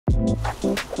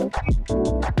Hello,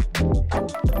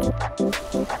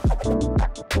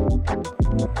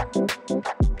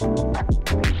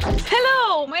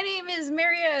 my name is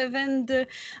Marie-Ève, and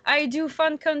I do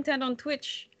fun content on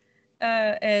Twitch.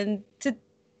 And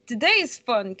today's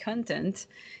fun content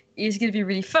is going to be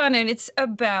really fun, and it's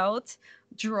about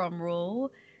drumroll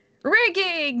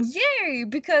rigging. Yay!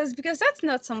 Because that's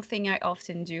not something I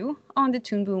often do on the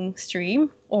Toon Boom stream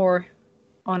or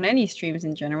on any streams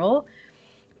in general.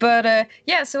 But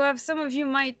yeah, so as some of you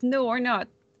might know or not,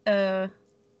 my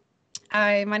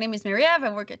name is Marie-Ève.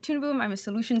 I work at Toon Boom. I'm a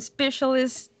solution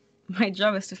specialist. My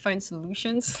job is to find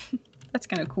solutions. That's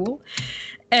kind of cool.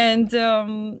 And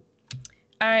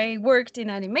I worked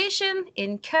in animation,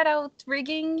 in cutout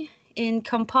rigging, in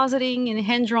compositing, in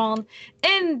hand-drawn,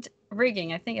 and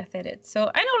rigging. I think I said it. So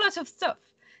I know lots of stuff.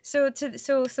 So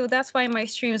that's why my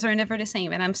streams are never the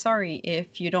same. And I'm sorry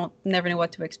if you never know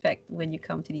what to expect when you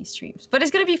come to these streams. But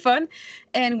it's going to be fun,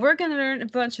 and we're going to learn a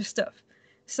bunch of stuff.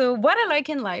 So what I like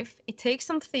in life, it takes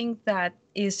something that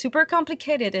is super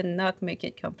complicated and not make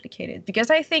it complicated. Because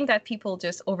I think that people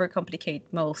just overcomplicate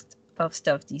most of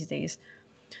stuff these days.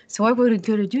 So what we're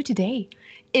going to do today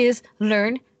is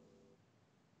learn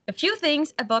a few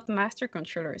things about master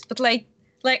controllers. But I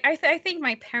think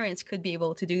my parents could be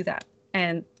able to do that.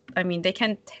 And I mean, they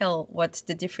can tell what's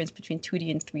the difference between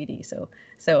 2D and 3D.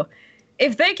 So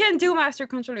if they can do master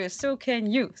controllers, so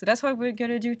can you. So that's what we're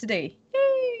going to do today.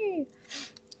 Yay!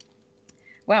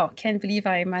 Wow, can't believe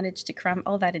I managed to cram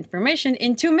all that information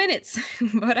in 2 minutes,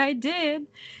 but I did.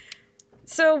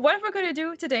 So what we're going to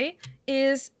do today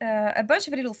is a bunch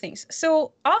of little things.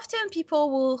 So often people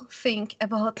will think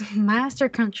about master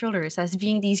controllers as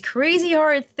being these crazy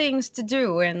hard things to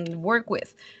do and work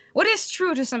with. What is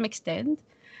true to some extent,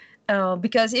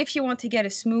 because if you want to get a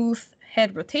smooth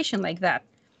head rotation like that,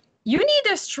 you need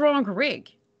a strong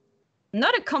rig.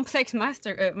 Not a complex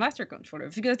master controller,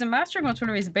 because the master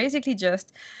controller is basically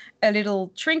just a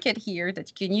little trinket here that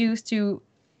you can use to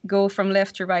go from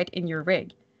left to right in your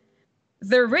rig.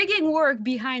 The rigging work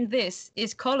behind this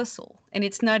is colossal, and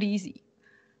it's not easy.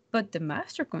 But the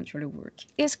master controller work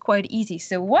is quite easy.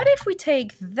 So what if we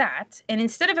take that, and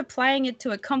instead of applying it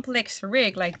to a complex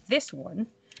rig like this one,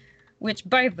 which,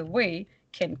 by the way,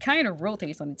 can kind of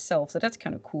rotate on itself, so that's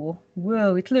kind of cool.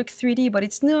 Whoa, it looks 3D, but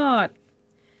it's not.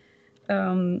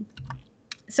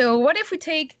 So what if we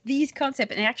take these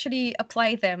concepts and actually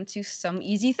apply them to some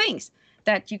easy things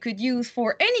that you could use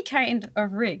for any kind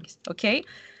of rigs, okay?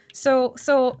 So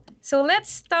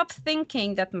let's stop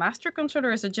thinking that master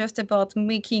controllers are just about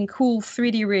making cool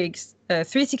 3D rigs,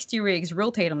 360 rigs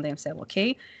rotate on themselves,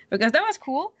 okay? Because that was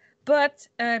cool, but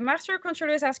master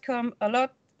controllers has come a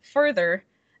lot further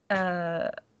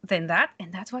than that,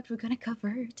 and that's what we're gonna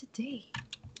cover today.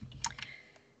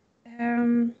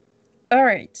 All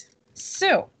right,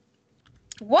 so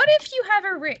what if you have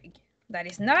a rig that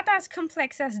is not as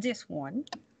complex as this one,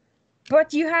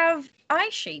 but you have eye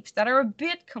shapes that are a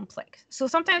bit complex? So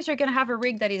sometimes you're going to have a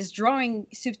rig that is drawing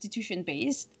substitution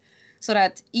based, so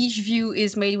that each view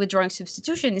is made with drawing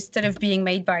substitution instead of being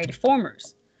made by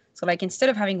deformers. So like instead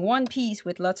of having one piece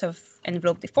with lots of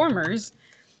envelope deformers,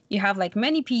 you have like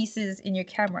many pieces in your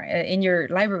camera, in your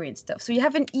library and stuff. So you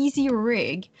have an easy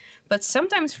rig, but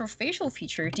sometimes for facial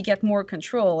feature, to get more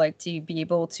control, like to be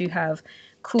able to have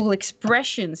cool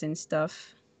expressions and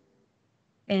stuff,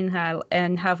 and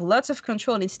have lots of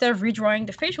control instead of redrawing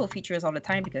the facial features all the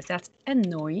time, because that's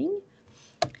annoying.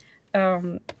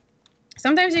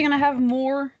 Sometimes you're gonna have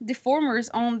more deformers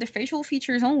on the facial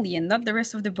features only and not the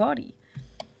rest of the body.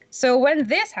 So when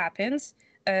this happens,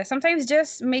 sometimes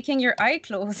just making your eye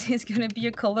close is going to be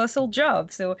a colossal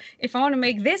job. So if I want to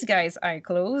make this guy's eye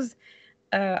close,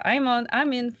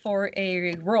 I'm in for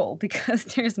a roll, because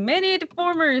there's many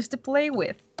deformers to play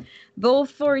with, both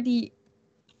for the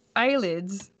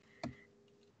eyelids.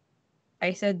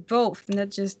 I said both, not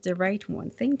just the right one.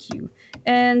 Thank you.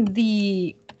 And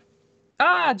the...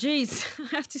 geez,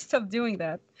 I have to stop doing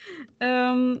that.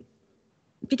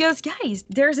 Because, guys,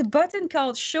 there's a button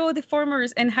called Show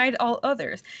Deformers and Hide All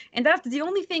Others. And that's the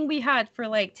only thing we had for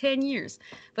like 10 years.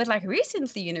 But like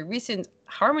recently, in a recent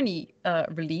Harmony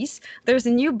release, there's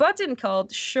a new button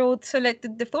called Show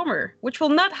Selected Deformer, which will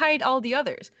not hide all the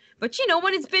others. But you know,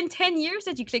 when it's been 10 years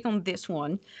that you click on this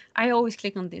one, I always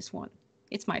click on this one.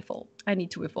 It's my fault. I need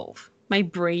to evolve. My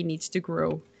brain needs to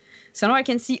grow. So now I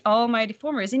can see all my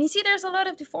deformers. And you see, there's a lot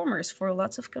of deformers for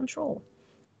lots of control.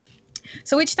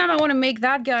 So each time I want to make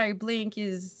that guy blink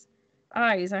his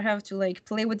eyes, I have to like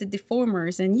play with the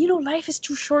deformers. And you know, life is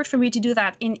too short for me to do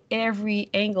that in every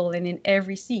angle and in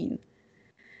every scene.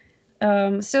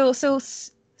 So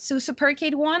So Super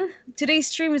Arcade 1, today's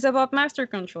stream is about master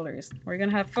controllers. We're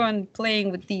gonna have fun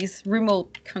playing with these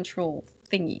remote control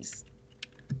thingies,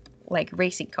 like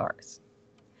racing cars.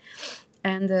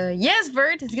 And yes,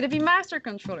 Bert, it's gonna be master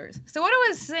controllers. So what I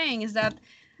was saying is that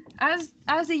as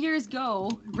the years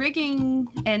go, rigging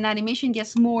and animation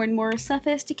gets more and more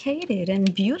sophisticated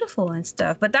and beautiful and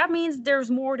stuff. But that means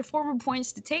there's more deformable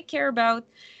points to take care about,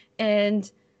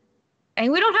 and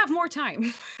we don't have more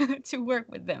time to work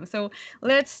with them. So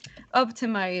let's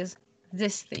optimize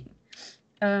this thing.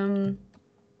 Oh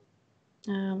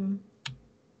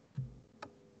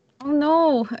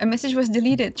no, a message was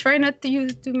deleted. Try not to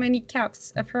use too many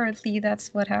caps. Apparently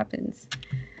that's what happens.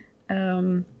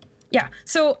 Yeah,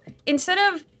 so instead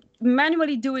of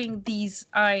manually doing these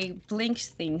eye blinks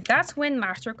thing, that's when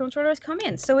master controllers come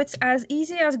in. So it's as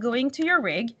easy as going to your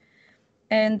rig,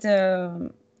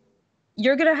 and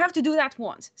you're gonna have to do that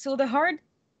once. So the hard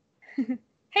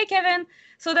hey Kevin,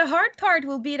 so the hard part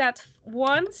will be that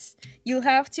once you'll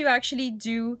have to actually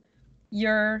do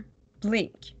your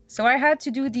blink. So I had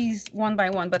to do these one by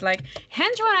one, but like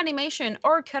hand-drawn animation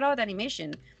or cutout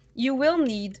animation, you will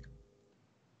need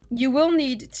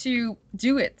to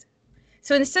do it.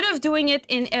 So instead of doing it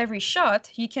in every shot,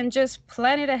 you can just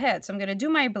plan it ahead. So I'm gonna do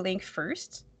my blink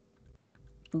first.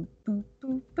 Boop, boop,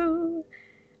 boop, boop.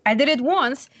 I did it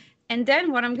once, and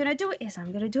then what I'm gonna do is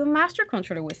I'm gonna do a master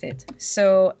controller with it.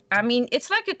 So, I mean, it's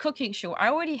like a cooking show. I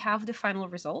already have the final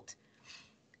result.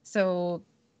 So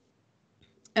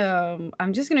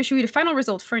I'm just gonna show you the final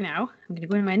result for now. I'm gonna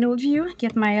go in my node view,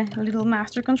 get my little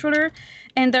master controller,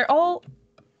 and they're all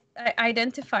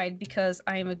identified because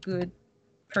I'm a good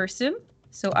person.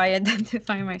 So I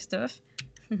identify my stuff.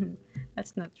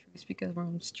 That's not true. It's because we're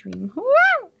on stream.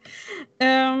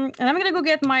 And I'm gonna go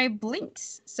get my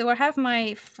blinks. So I have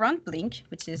my front blink,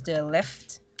 which is the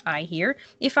left eye here.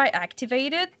 If I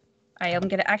activate it, I am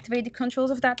gonna activate the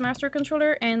controls of that master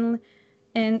controller, and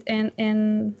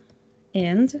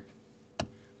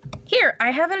here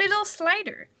I have a little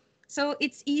slider. So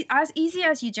it's as easy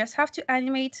as you just have to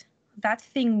animate that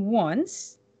thing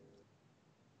once,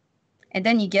 and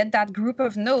then you get that group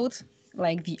of nodes,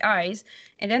 like the eyes,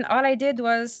 and then all I did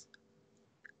was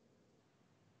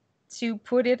to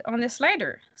put it on the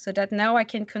slider so that now I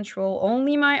can control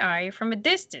only my eye from a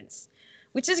distance,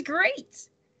 which is great.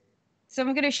 So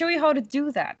I'm going to show you how to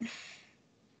do that.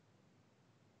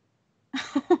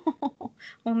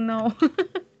 Oh no.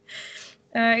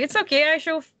 It's okay. I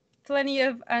show plenty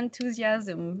of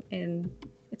enthusiasm and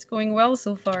it's going well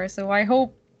so far. So I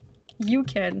hope you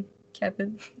can,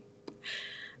 Kevin.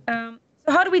 So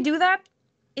how do we do that?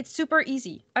 It's super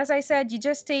easy. As I said, you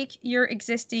just take your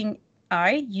existing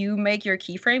eye, you make your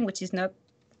keyframe,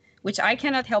 which I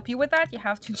cannot help you with that. You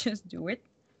have to just do it.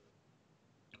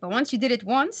 But once you did it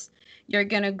once, you're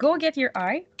gonna go get your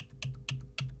eye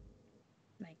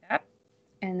like that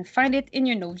and find it in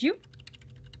your node view.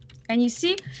 And you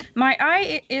see my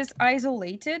eye is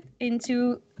isolated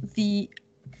into the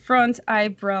front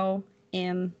eyebrow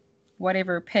in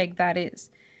whatever peg that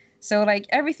is. So like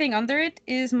everything under it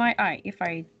is my eye. If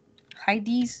I hide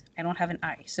these, I don't have an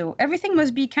eye. So everything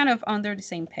must be kind of under the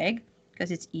same peg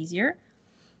because it's easier.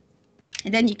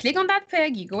 And then you click on that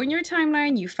peg, you go in your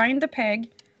timeline, you find the peg.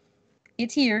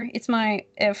 It's here. It's my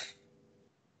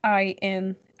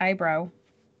F-I-N eyebrow.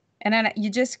 And then you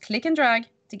just click and drag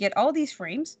to get all these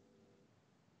frames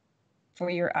for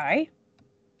your eye.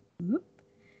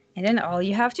 And then all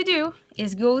you have to do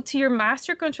is go to your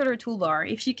master controller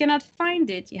toolbar. If you cannot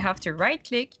find it, you have to right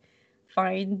click,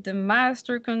 find the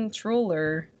master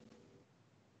controller.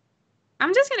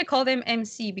 I'm just gonna call them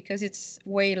MC because it's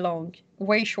way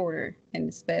shorter and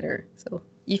it's better. So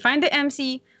you find the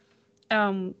MC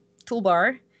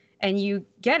toolbar and you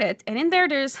get it. And in there,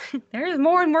 there's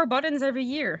more and more buttons every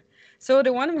year. So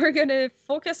the one we're gonna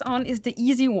focus on is the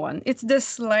easy one. It's the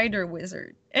slider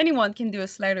wizard. Anyone can do a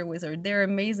slider wizard. They're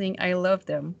amazing. I love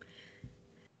them.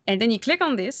 And then you click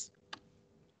on this.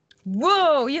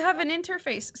 Whoa, you have an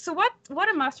interface. So what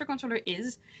a master controller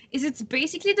is it's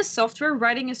basically the software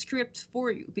writing a script for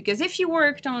you. Because if you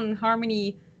worked on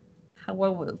Harmony,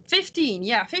 15,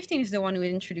 yeah, 15 is the one who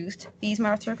introduced these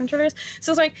master controllers.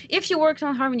 So it's like, if you worked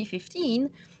on Harmony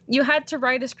 15, you had to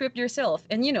write a script yourself.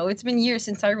 And you know, it's been years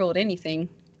since I wrote anything.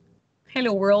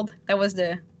 Hello world, that was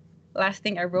the last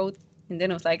thing I wrote. And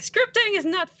then I was like, scripting is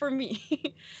not for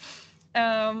me.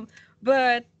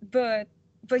 But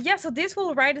yeah, so this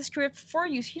will write a script for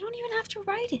you. So you don't even have to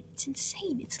write it. It's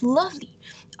insane. It's lovely.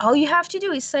 All you have to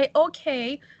do is say,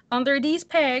 okay, under these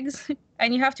pegs,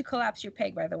 and you have to collapse your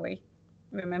peg, by the way.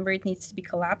 Remember, it needs to be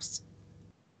collapsed.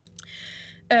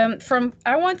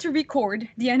 I want to record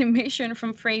the animation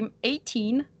from frame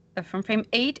 18, from frame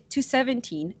 8 to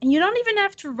 17, and you don't even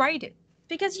have to write it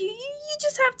because you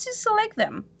just have to select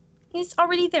them. It's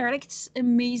already there. Like, it's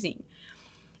amazing.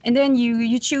 And then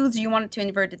you choose, do you want it to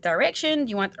invert the direction?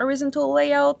 Do you want horizontal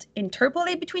layout?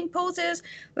 Interpolate between poses?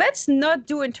 Let's not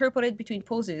do interpolate between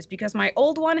poses because my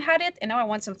old one had it and now I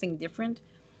want something different.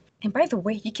 And by the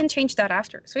way, you can change that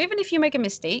after. So even if you make a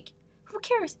mistake, who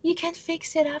cares? You can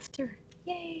fix it after.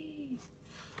 Yay!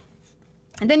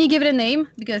 And then you give it a name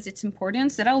because it's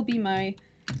important. So that will be my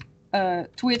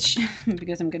Twitch,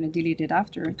 because I'm going to delete it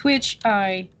after. Twitch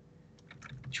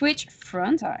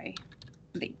front eye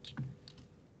blink.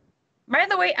 By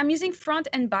the way, I'm using front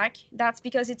and back. That's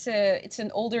because it's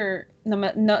an older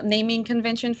naming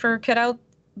convention for cutout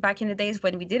back in the days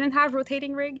when we didn't have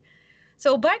rotating rig.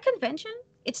 So by convention,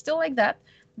 it's still like that.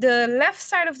 The left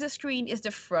side of the screen is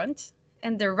the front,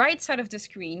 and the right side of the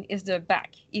screen is the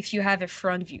back if you have a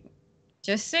front view.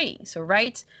 Just saying. So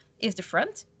right is the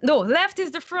front. No, left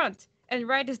is the front, and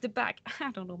right is the back.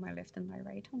 I don't know my left and my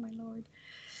right. Oh, my Lord.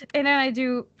 And then I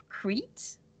do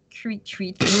create.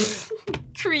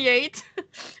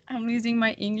 I'm losing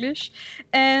my English.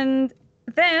 And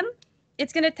then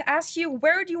it's going to ask you,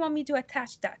 where do you want me to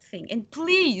attach that thing? And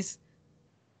please,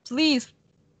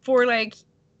 for like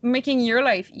making your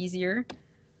life easier,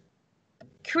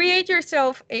 create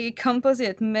yourself a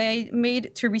composite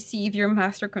made to receive your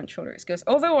master controllers, because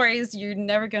otherwise you're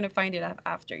never going to find it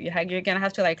after. You're going to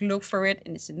have to like look for it,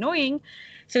 and it's annoying.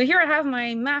 So here I have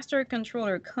my master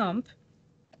controller comp,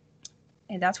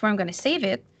 and that's where I'm going to save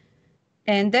it.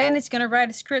 And then it's going to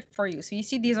write a script for you. So you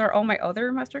see, these are all my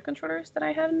other master controllers that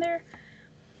I have in there.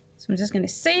 So I'm just going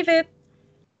to save it.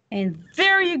 And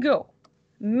there you go.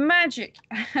 Magic.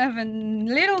 I have a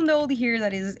little node here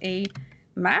that is a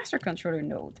master controller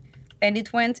node. And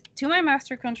it went to my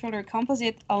master controller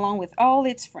composite along with all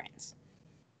its friends.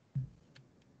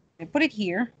 I put it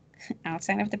here,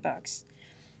 outside of the box.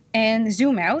 And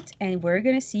zoom out, and we're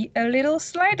going to see a little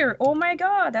slider. Oh my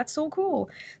God, that's so cool.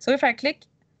 So if I click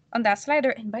on that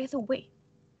slider, and by the way,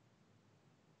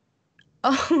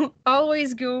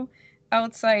 always go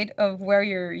outside of where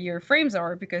your frames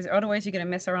are, because otherwise you're going to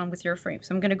mess around with your frames.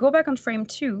 So I'm going to go back on frame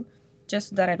 2, just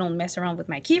so that I don't mess around with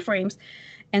my keyframes.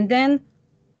 And then,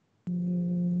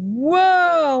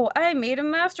 whoa, I made a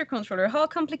master controller. How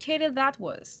complicated that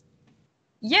was.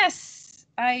 Yes,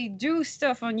 I do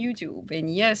stuff on YouTube,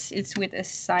 and yes, it's with a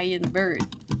cyan bird.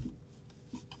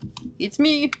 It's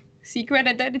me. Secret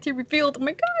identity revealed. Oh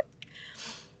my God.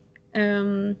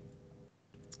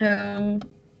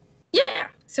 Yeah.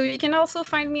 So you can also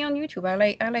find me on YouTube. I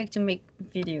like to make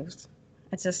videos.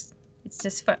 It's just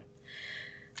fun.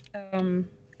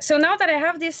 So now that I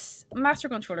have this master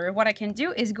controller, what I can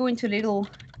do is go into a little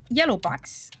yellow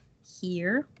box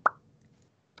here.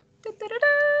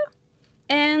 Da-da-da-da.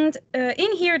 And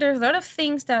in here, there's a lot of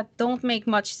things that don't make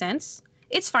much sense.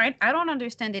 It's fine. I don't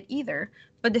understand it either.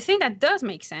 But the thing that does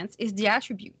make sense is the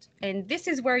attribute. And this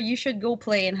is where you should go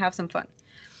play and have some fun.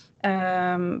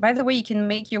 By the way, you can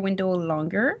make your window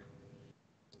longer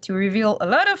to reveal a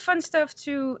lot of fun stuff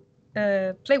to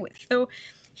play with. So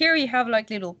here you have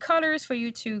like little colors for you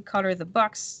to color the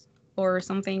box or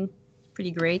something.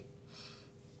 Pretty great.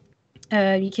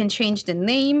 You can change the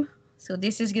name. So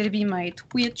this is going to be my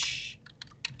Twitch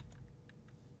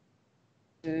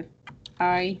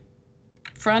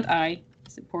front eye.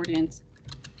 It's important.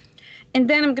 And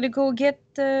then I'm gonna go get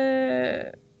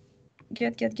where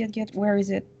is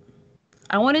it?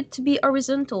 I want it to be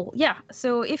horizontal. Yeah,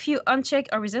 so if you uncheck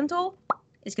horizontal,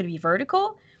 it's gonna be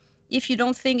vertical. If you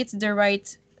don't think it's the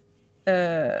right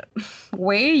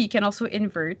way, you can also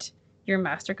invert your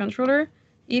master controller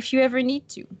if you ever need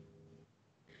to.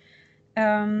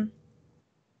 And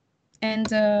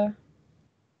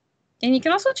you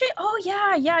can also change, oh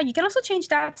yeah, you can also change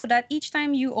that so that each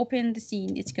time you open the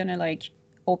scene, it's gonna like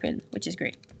open, which is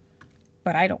great.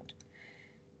 But I don't.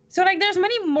 So like there's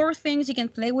many more things you can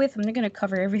play with. I'm not gonna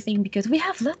cover everything because we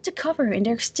have a lot to cover and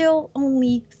there's still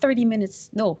only 45 minutes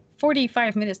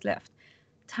left.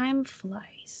 Time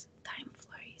flies.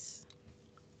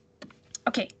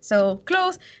 Okay, so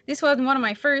close. This was one of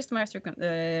my first master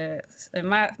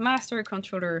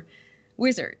controller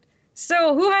wizard.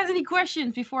 So who has any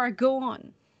questions before I go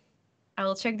on? I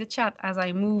will check the chat as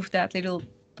I move that little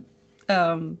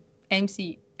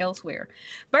MC elsewhere.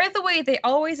 By the way, they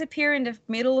always appear in the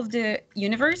middle of the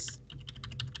universe.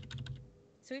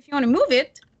 So if you want to move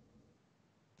it,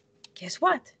 guess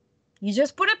what? You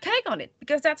just put a peg on it,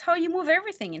 because that's how you move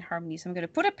everything in Harmony. So I'm going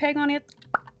to put a peg on it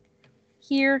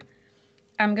here.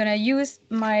 I'm going to use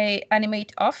my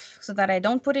animate off so that I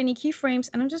don't put any keyframes,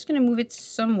 and I'm just going to move it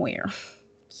somewhere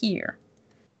here.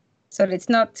 So that it's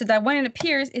not, so that when it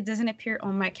appears, it doesn't appear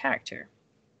on my character.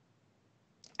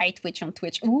 I twitch on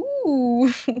Twitch.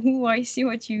 Ooh, I see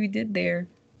what you did there.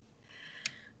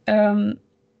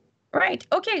 Right.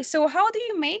 Okay. So how do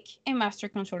you make a master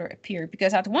controller appear?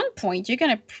 Because at one point you're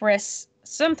gonna press.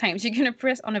 Sometimes you're gonna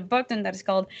press on a button that is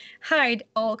called hide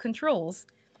all controls,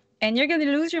 and you're gonna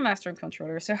lose your master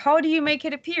controller. So how do you make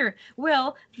it appear?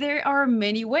 Well, there are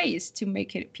many ways to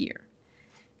make it appear.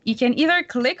 You can either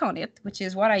click on it, which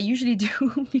is what I usually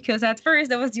do, because at first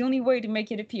that was the only way to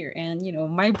make it appear, and you know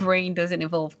my brain doesn't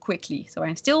evolve quickly, so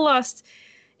I'm still lost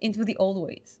into the old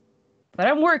ways. But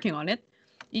I'm working on it.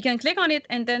 You can click on it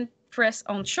and then press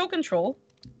on show control,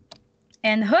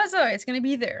 and huzzah, it's going to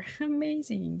be there.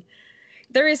 Amazing.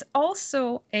 There is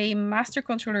also a master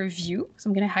controller view, so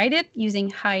I'm going to hide it using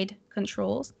hide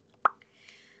controls. I'm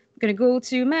going to go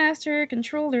to master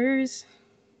controllers,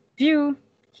 view,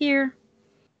 here,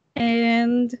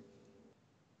 and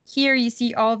here you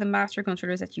see all the master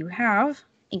controllers that you have,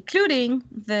 including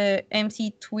the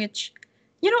MC Twitch.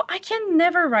 You know, I can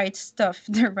never write stuff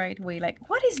the right way. Like,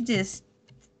 what is this?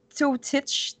 So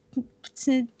Titch.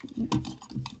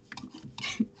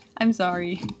 I'm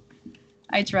sorry.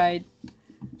 I tried.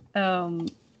 Gonna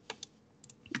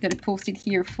post it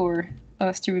here for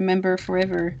us to remember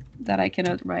forever that I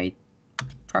cannot write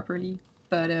properly.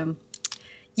 But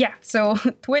yeah, so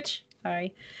Twitch.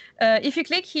 Hi. If you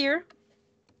click here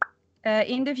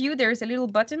in the view, there's a little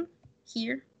button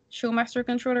here, show master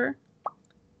controller.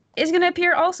 It's gonna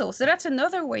appear also. So that's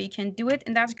another way you can do it,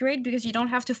 and that's great because you don't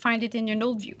have to find it in your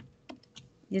node view.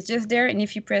 It's just there, and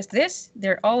if you press this,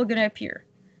 they're all gonna appear.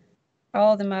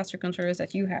 All the master controllers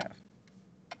that you have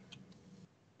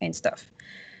and stuff.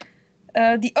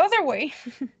 The other way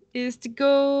is to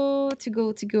go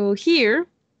here.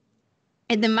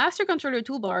 In the master controller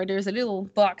toolbar, there's a little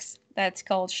box that's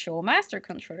called show master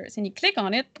controllers, and you click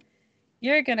on it,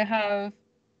 you're gonna have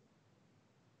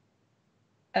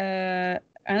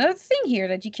another thing here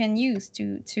that you can use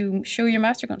to show your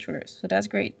master controllers. So that's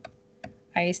great.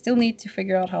 I still need to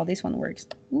figure out how this one works.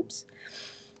 Oops.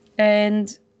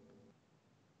 And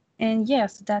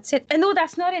yes, that's it. And no,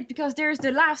 that's not it, because there's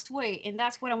the last way, and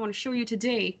that's what I want to show you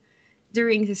today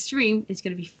during the stream. It's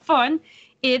going to be fun.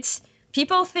 It's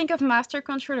people think of master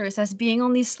controllers as being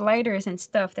only sliders and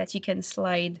stuff that you can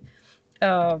slide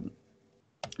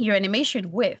your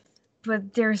animation with,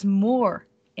 but there's more,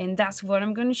 and that's what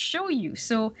I'm going to show you.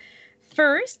 So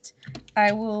first,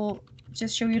 I will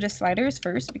just show you the sliders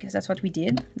first, because that's what we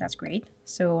did. That's great.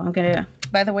 So I'm going to,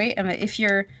 by the way, if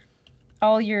you're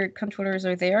all your controllers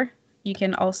are there, you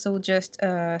can also just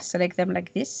select them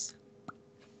like this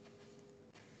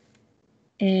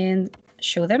and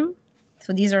show them.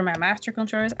 So these are my master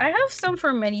controllers. I have some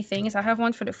for many things. I have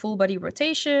one for the full body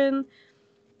rotation.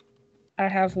 I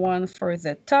have one for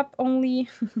the top only.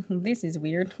 This is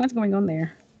weird. What's going on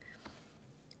there?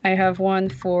 I have one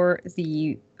for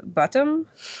the bottom.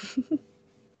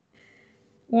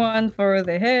 One for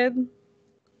the head.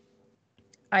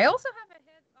 I also have a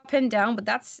head up and down, but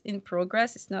that's in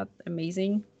progress. It's not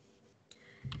amazing.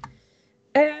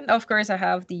 And of course, I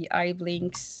have the eye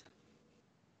blinks.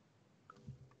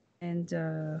 And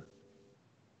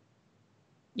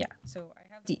yeah, so I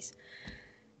have these.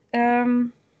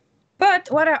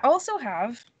 But what I also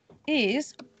have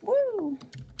is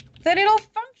the little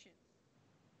function.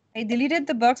 I deleted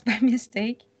the box by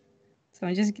mistake, so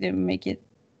I'm just gonna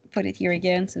put it here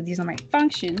again. So these are my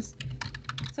functions.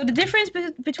 So the difference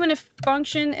between a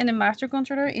function and a master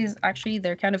controller is actually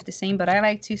they're kind of the same, but I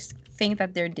like to think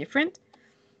that they're different.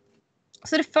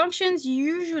 So the functions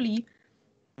usually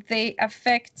they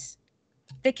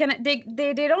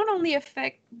don't only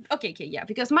affect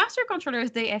because master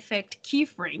controllers they affect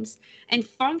keyframes, and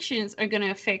functions are going to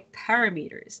affect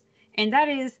parameters, and that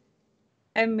is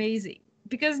amazing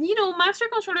because you know master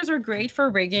controllers are great for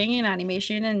rigging and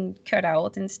animation and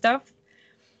cutout and stuff.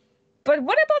 But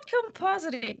what about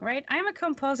compositing, right? I'm a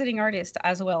compositing artist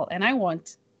as well, and I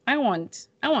want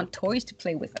toys to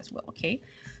play with as well. Okay,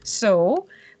 so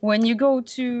when you go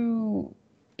to,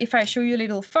 if I show you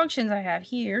little functions I have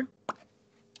here,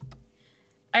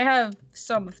 I have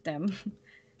some of them.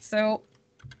 So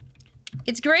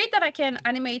it's great that I can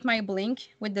animate my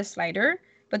blink with the slider,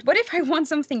 but what if I want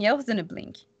something else than a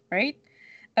blink, right?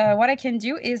 What I can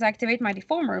do is activate my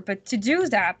deformer, but to do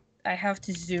that, I have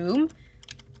to zoom,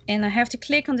 and I have to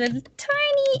click on the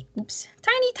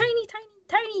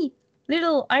tiny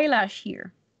little eyelash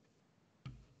here.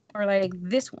 Or like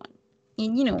this one.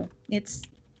 And you know, it's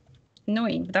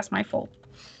annoying, but that's my fault.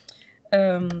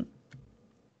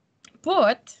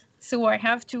 But so I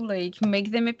have to like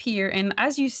make them appear. And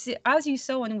as you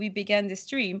saw when we began the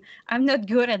stream, I'm not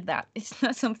good at that. It's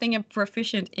not something I'm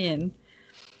proficient in.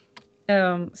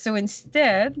 So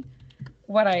instead,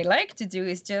 what I like to do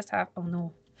is just have, oh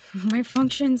no, my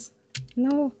functions,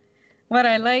 no. What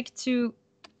I like,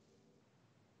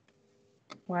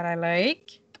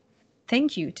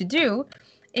 thank you, to do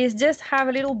is just have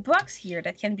a little box here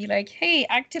that can be like, hey,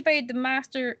 activate the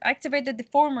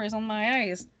deformers on my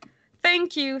eyes.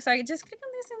 Thank you. So I just click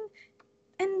on this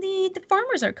and the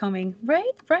deformers are coming,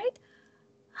 right?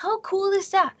 How cool is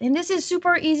that? And this is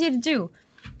super easy to do.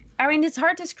 I mean, it's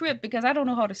hard to script because I don't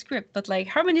know how to script, but like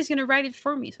Harmony's gonna write it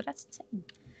for me, so that's insane.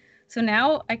 So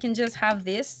now I can just have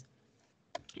this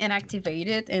and activate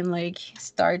it and like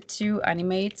start to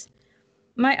animate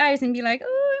my eyes and be like,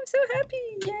 oh, I'm so happy.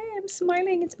 Yeah, I'm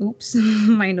smiling. It's oops,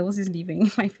 my nose is leaving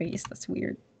my face. That's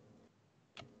weird.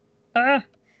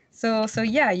 So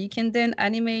yeah, you can then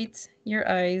animate your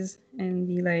eyes and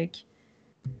be like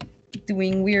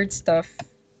doing weird stuff,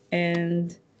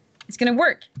 and it's gonna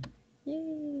work.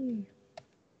 Yay.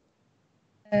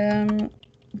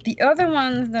 The other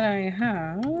ones that I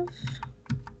have,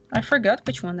 I forgot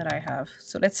which one that I have.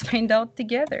 So let's find out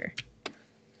together.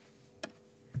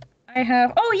 I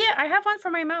have one for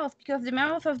my mouth because the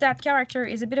mouth of that character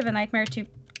is a bit of a nightmare to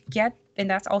get, and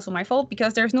that's also my fault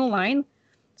because there's no line.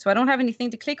 So I don't have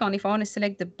anything to click on if I want to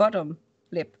select the bottom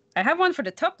lip. I have one for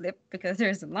the top lip because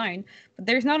there's a line, but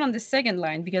there's not on the second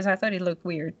line because I thought it looked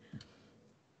weird.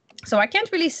 So I can't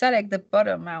really select the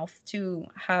bottom mouth to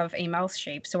have a mouth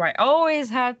shape. So I always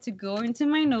had to go into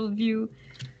my node view,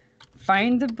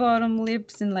 find the bottom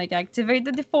lips, and like activate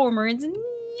the deformer. It's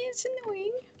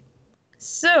annoying.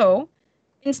 So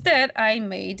instead, I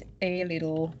made a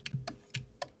little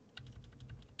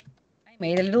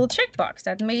checkbox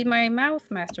that made my mouth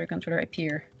master controller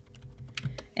appear.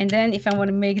 And then if I want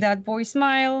to make that boy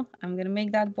smile, I'm going to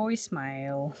make that boy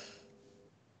smile.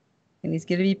 And it's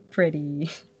going to be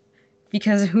pretty.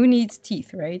 Because who needs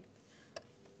teeth, right?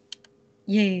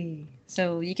 Yay.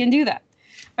 So you can do that.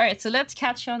 All right, so let's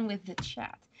catch on with the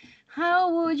chat. How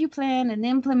would you plan and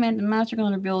implement a master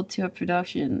controller build to a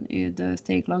production? It does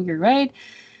take longer, right?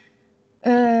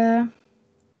 Well,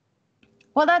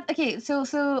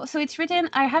 so it's written.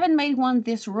 I haven't made one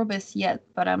this robust yet,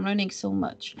 but I'm learning so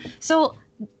much. So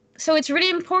it's really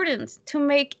important to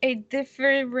make a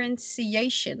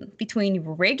differentiation between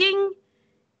rigging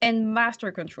and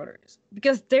master controllers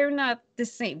because they're not the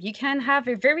same. You can have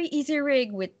a very easy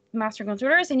rig with master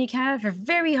controllers and you can have a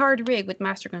very hard rig with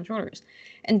master controllers,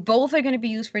 and both are going to be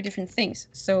used for different things.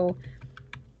 So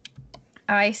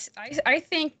I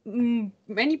think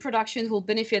many productions will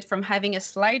benefit from having a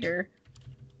slider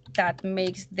that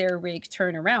makes their rig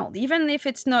turn around, even if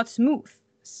it's not smooth.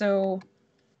 So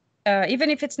even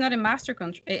if it's not a master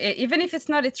control, even if it's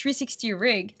not a 360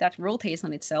 rig that rotates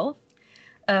on itself,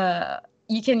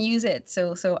 you can use it.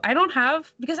 So I don't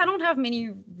have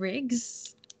many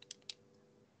rigs.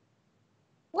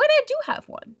 Wait, I do have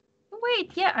one.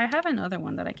 Wait, yeah, I have another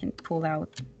one that I can pull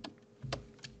out.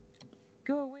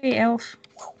 Go away, elf.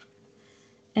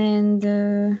 And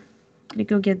let me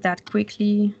go get that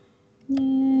quickly.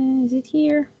 Is it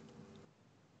here?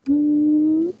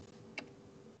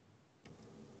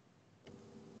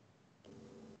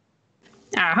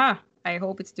 Aha! I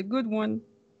hope it's the good one.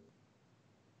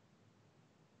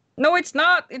 No, it's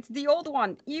not. It's the old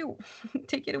one. Ew.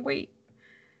 Take it away.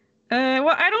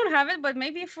 Well, I don't have it, but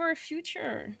maybe for a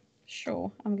future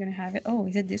show, I'm gonna have it. Oh,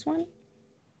 is it this one?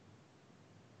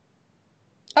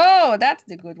 Oh, that's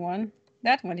the good one.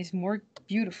 That one is more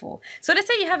beautiful. So let's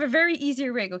say you have a very easy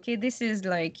rig, okay? This is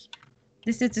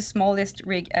the smallest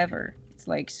rig ever. It's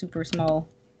like super small.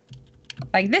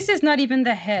 Like this is not even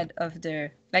the head of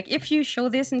the, like if you show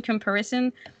this in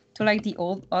comparison to like the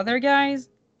old other guy's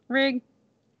rig,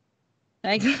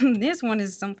 like this one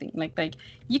is something like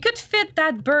you could fit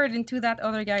that bird into that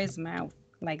other guy's mouth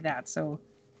like that. So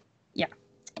yeah.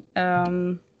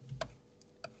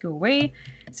 Go away.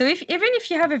 So even if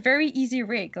you have a very easy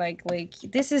rig, like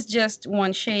this is just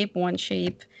one shape,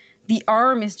 the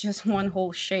arm is just one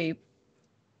whole shape.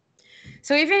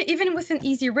 So even with an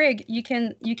easy rig, you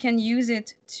can use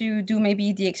it to do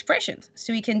maybe the expressions.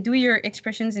 So you can do your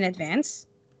expressions in advance,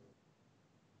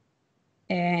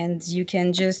 and you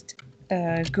can just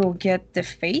go get the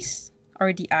face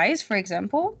or the eyes, for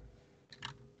example,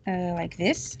 like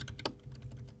this.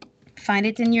 Find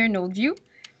it in your node view.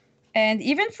 And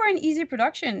even for an easy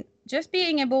production, just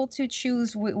being able to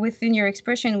choose within your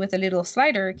expression with a little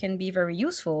slider can be very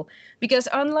useful, because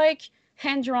unlike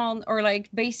hand-drawn or like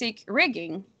basic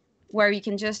rigging, where you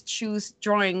can just choose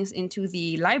drawings into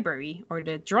the library or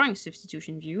the drawing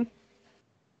substitution view,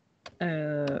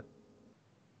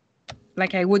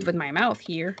 like I would with my mouth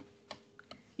here.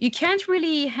 You can't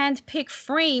really handpick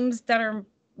frames that are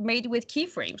made with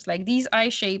keyframes. Like these eye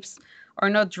shapes are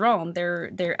not drawn;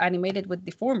 they're animated with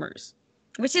deformers,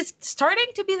 which is starting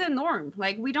to be the norm.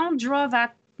 Like we don't draw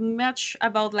that much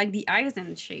about like the eyes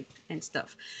and shape and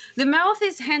stuff. The mouth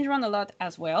is hand drawn a lot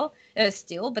as well,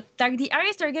 still, but like the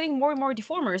eyes are getting more and more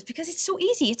deformers because it's so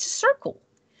easy. It's a circle.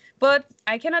 But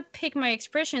I cannot pick my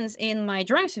expressions in my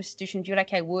drawing substitution view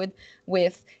like I would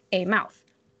with a mouth.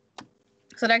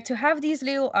 So like to have these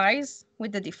little eyes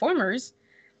with the deformers,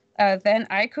 then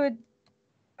I could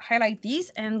highlight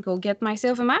these and go get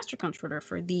myself a master controller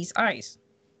for these eyes.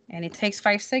 And it takes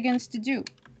 5 seconds to do.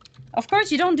 Of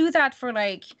course, you don't do that for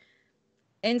like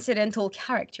incidental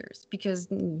characters because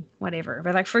whatever.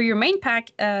 But like for your main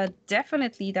pack,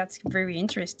 definitely that's very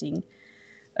interesting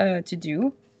to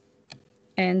do.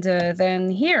 And then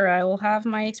here I will have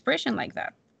my expression like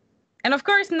that. And of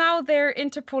course, now they're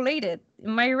interpolated.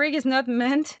 My rig is not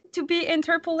meant to be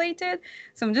interpolated.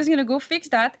 So I'm just going to go fix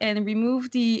that and remove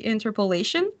the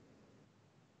interpolation,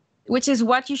 which is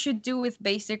what you should do with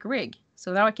basic rig.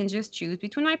 So now I can just choose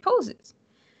between my poses.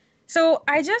 So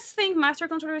I just think master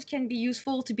controllers can be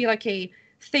useful to be like a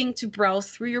thing to browse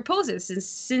through your poses,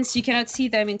 since you cannot see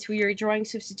them into your drawing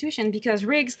substitution because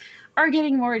rigs are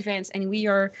getting more advanced and we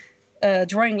are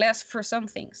drawing less for some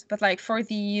things. But like for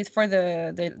the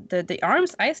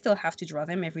arms, I still have to draw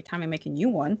them every time I make a new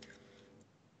one.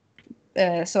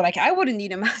 So like I wouldn't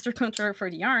need a master controller for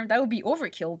the arm. That would be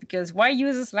overkill because why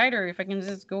use a slider if I can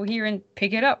just go here and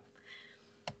pick it up?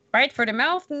 Right, for the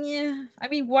mouth, yeah. I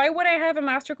mean, why would I have a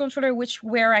master controller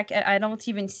where I don't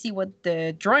even see what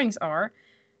the drawings are?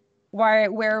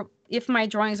 Where if my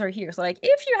drawings are here? So like,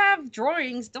 if you have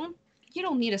drawings, you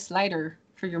don't need a slider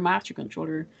for your master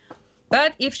controller.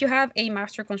 But if you have a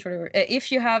master controller,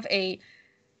 if you have a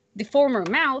deformer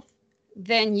mouth,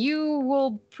 then you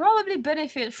will probably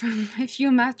benefit from a few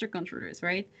master controllers,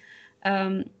 right?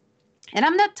 And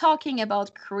I'm not talking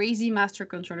about crazy master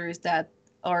controllers that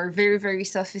are very, very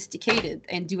sophisticated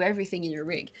and do everything in your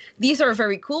rig. These are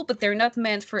very cool, but they're not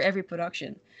meant for every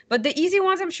production. But the easy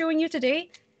ones I'm showing you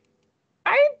today,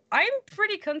 I'm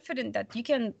pretty confident that you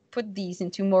can put these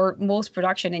into most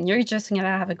production and you're just gonna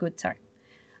have a good time.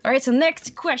 All right, so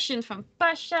next question from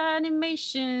Pasha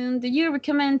Animation. Do you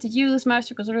recommend to use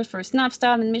master controllers for snap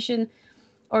style animation,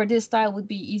 or this style would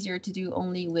be easier to do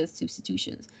only with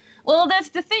substitutions? Well, that's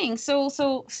the thing. So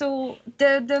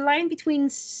the line between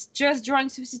just drawing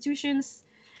substitutions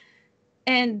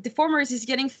and deformers is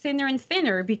getting thinner and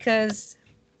thinner because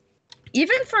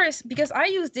because I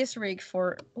use this rig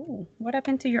for, oh, what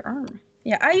happened to your arm?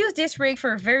 Yeah, I use this rig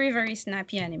for very, very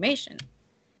snappy animation.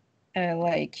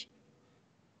 Like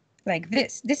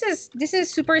this. This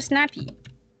is super snappy.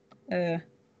 Yeah,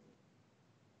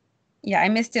 I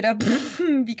messed it up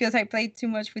because I played too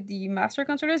much with the master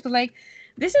controllers, but like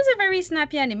this is a very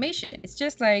snappy animation. It's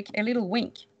just like a little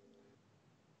wink.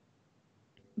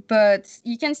 But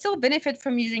you can still benefit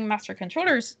from using master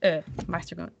controllers,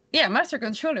 master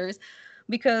controllers,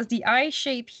 because the eye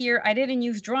shape here, I didn't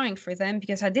use drawing for them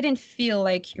because I didn't feel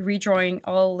like redrawing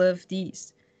all of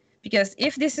these. Because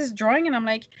if this is drawing and I'm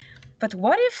like, but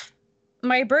what if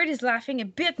my bird is laughing a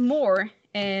bit more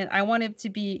and I want it to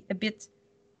be a bit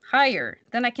higher,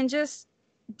 then I can just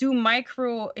do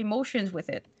micro emotions with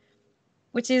it,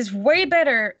 which is way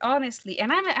better, honestly.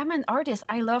 And I'm an artist.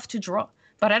 I love to draw,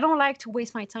 but I don't like to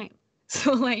waste my time.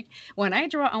 So like when I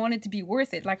draw, I want it to be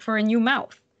worth it, like for a new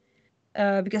mouth.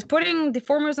 Because putting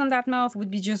deformers on that mouth would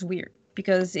be just weird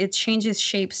because it changes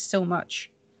shapes so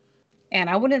much. And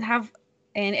I wouldn't have,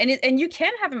 and you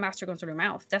can have a master controller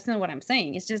mouth. That's not what I'm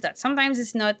saying. It's just that sometimes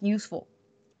it's not useful.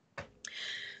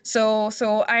 So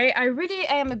I really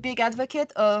am a big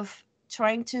advocate of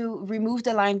trying to remove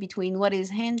the line between what is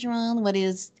hand drawn, what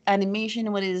is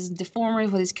animation, what is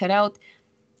deformed, what is cut out.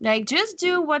 Like just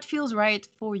do what feels right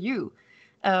for you.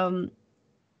 I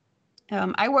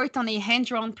worked on a hand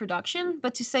drawn production,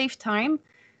 but to save time,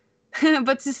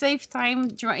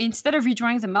 instead of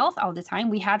redrawing the mouth all the time,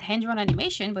 we had hand drawn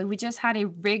animation, but we just had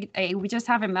we just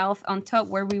have a mouth on top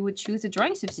where we would choose a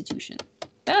drawing substitution.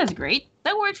 That was great.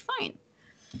 That worked fine.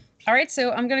 All right,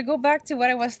 so I'm going to go back to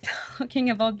what I was talking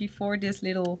about before this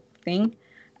little thing.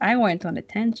 I went on a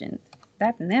tangent.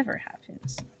 That never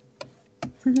happens.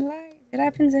 It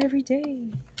happens every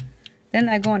day. Then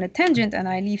I go on a tangent and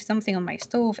I leave something on my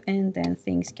stove and then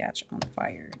things catch on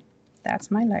fire. That's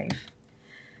my life.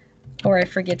 Or I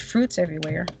forget fruits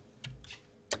everywhere.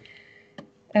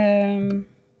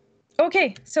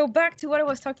 Okay, so back to what I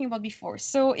was talking about before.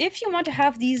 So if you want to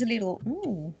have these little,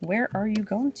 ooh, where are you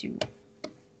going to?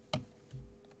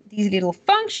 These little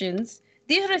functions,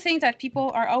 these are the things that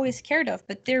people are always scared of,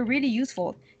 but they're really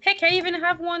useful. Heck, I even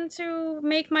have one to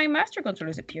make my master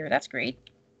controllers appear. That's great.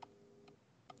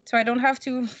 So I don't have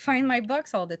to find my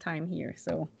bugs all the time here.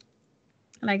 So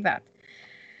like that.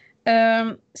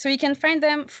 So you can find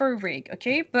them for rig,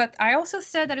 okay? But I also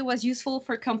said that it was useful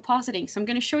for compositing. So I'm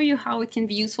going to show you how it can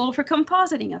be useful for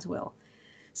compositing as well.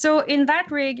 So in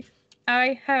that rig,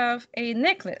 I have a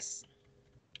necklace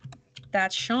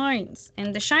that shines.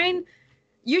 And the shine,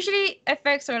 usually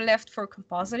effects are left for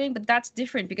compositing, but that's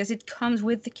different because it comes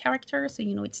with the character. So,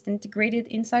 you know, it's integrated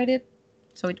inside it.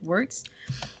 So it works.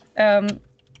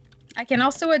 I can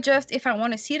also adjust if I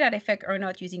want to see that effect or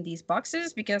not using these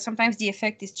boxes, because sometimes the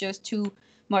effect is just too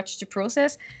much to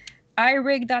process. I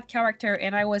rigged that character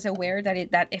and I was aware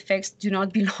that that effects do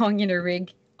not belong in a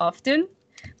rig often,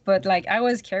 but like I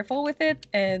was careful with it,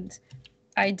 and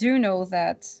I do know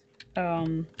that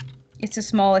it's a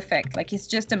small effect. Like it's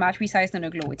just a matte resized on a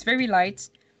glow. It's very light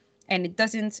and it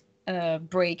doesn't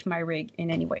break my rig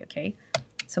in any way, okay?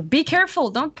 So be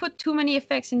careful, don't put too many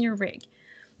effects in your rig.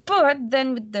 But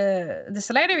then with the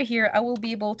slider here, I will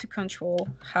be able to control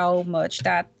how much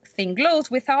that thing glows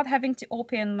without having to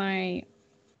open my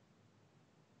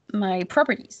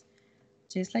properties.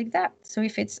 Just like that. So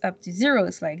if it's up to 0,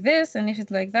 it's like this, and if it's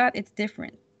like that, it's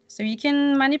different. So you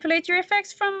can manipulate your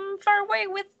effects from far away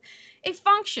with a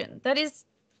function that is,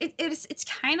 it's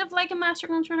kind of like a master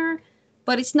controller,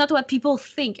 but it's not what people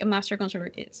think a master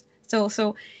controller is.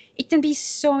 So it can be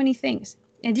so many things.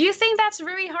 And do you think that's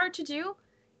very hard to do?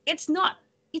 It's not.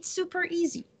 It's super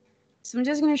easy. So I'm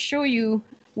just going to show you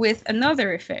with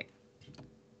another effect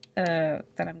that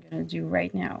I'm going to do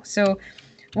right now. So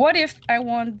what if I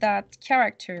want that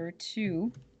character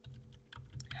to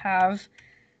have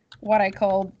what I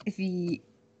call the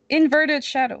inverted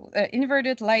shadow,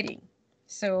 inverted lighting?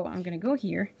 So I'm going to go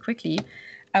here quickly.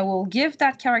 I will give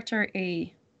that character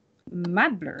a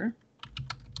matte blur.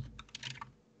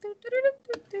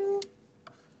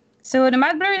 So the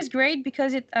matte blur is great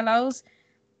because it allows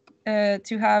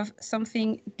to have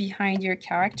something behind your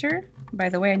character. By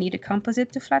the way, I need a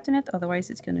composite to flatten it, otherwise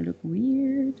it's going to look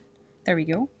weird. There we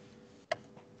go.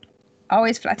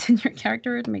 Always flatten your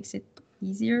character, it makes it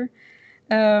easier.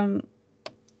 And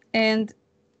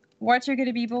what you're going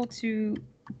to be able to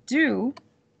do...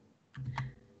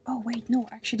 Oh, wait, no,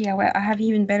 actually, I have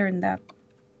even better than that.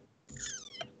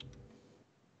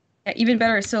 Yeah, even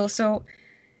better. So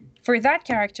for that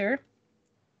character...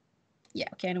 Yeah,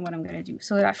 okay, I know what I'm going to do.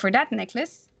 So for that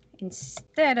necklace,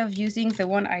 instead of using the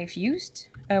one I've used,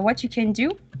 what you can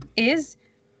do is...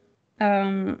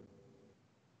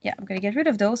 yeah, I'm going to get rid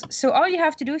of those. So all you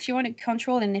have to do if you want to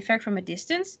control an effect from a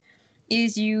distance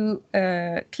is you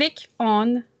click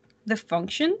on the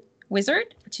function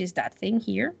wizard, which is that thing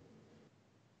here.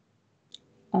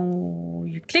 Oh,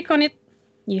 you click on it,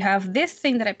 you have this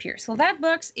thing that appears. So that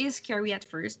box is scary at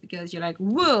first because you're like,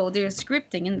 whoa, there's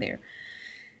scripting in there.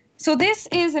 So this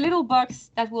is a little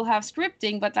box that will have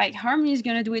scripting, but like Harmony is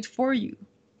going to do it for you.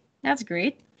 That's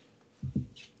great.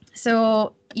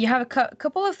 So you have a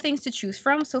couple of things to choose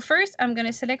from. So first, I'm going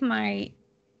to select my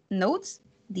nodes,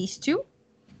 these two.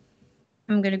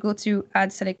 I'm going to go to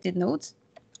add selected nodes.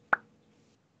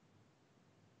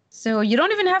 So you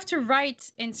don't even have to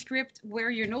write and script where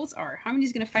your nodes are. Harmony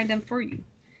is going to find them for you.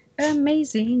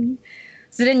 Amazing.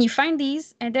 So then you find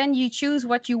these and then you choose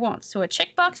what you want. So a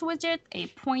checkbox widget, a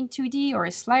point 2D, or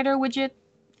a slider widget.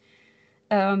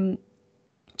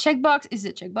 Checkbox is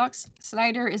a checkbox.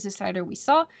 Slider is the slider we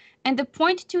saw. And the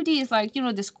point 2D is like, you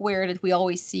know, the square that we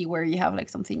always see where you have like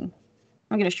something.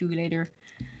 I'm going to show you later.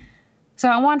 So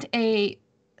I want a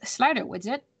slider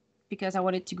widget because I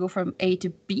want it to go from A to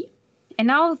B. And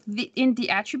now in the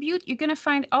attribute, you're going to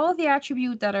find all the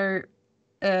attributes that are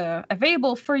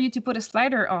available for you to put a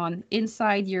slider on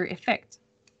inside your effect.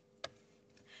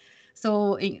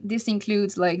 So this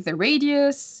includes like the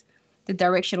radius, the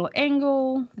directional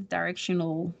angle, the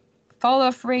directional fall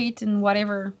off rate, and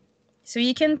whatever. So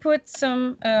you can put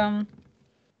some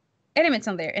elements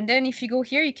on there. And then if you go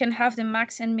here, you can have the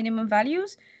max and minimum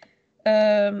values.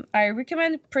 I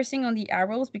recommend pressing on the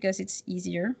arrows because it's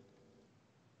easier.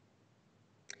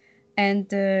 And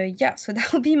yeah, so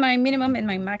that will be my minimum and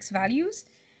my max values.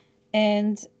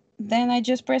 And then I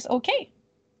just press OK.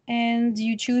 And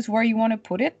you choose where you want to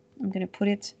put it. I'm going to put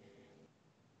it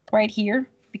right here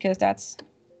because that's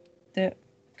the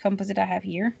composite I have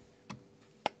here.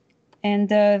 And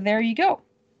there you go.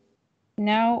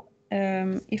 Now,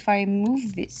 if I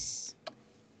move this,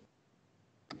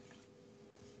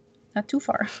 not too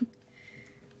far.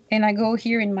 and I go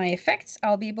here in my effects,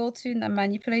 I'll be able to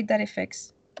manipulate that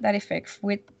effect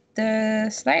with the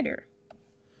slider.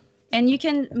 And you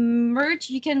can merge,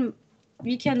 you can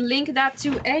link that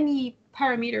to any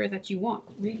parameter that you want,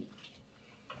 really.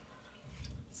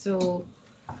 So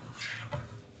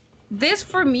this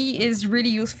for me is really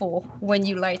useful when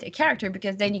you light a character,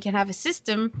 because then you can have a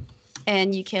system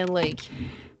and you can like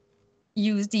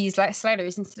use these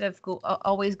sliders instead of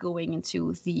always going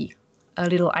into the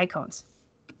little icons.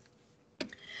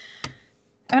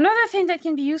 Another thing that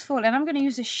can be useful, and I'm going to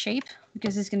use a shape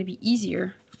because it's going to be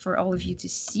easier for all of you to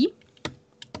see.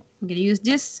 I'm going to use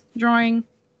this drawing.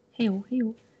 Hey-oh,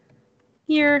 hey-oh.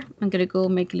 Here, I'm going to go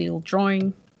make a little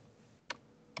drawing.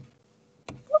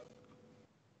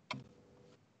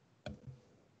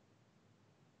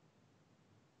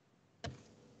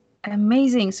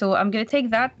 Amazing. So I'm going to take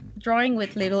that drawing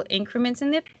with little increments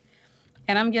in it,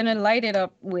 and I'm going to light it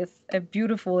up with a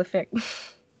beautiful effect.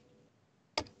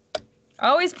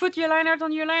 Always put your line art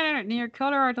on your line art and your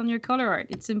color art on your color art.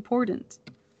 It's important.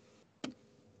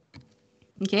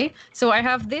 Okay, so I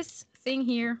have this thing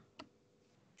here.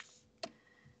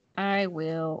 I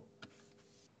will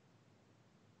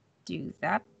do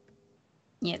that.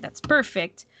 Yeah, that's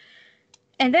perfect.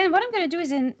 And then what I'm going to do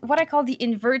is in what I call the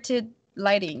inverted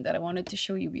lighting that I wanted to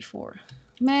show you before.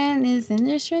 Man, isn't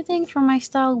this thing for my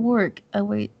style work? Oh,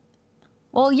 wait.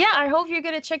 Well, yeah, I hope you're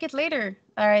going to check it later.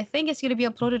 I think it's going to be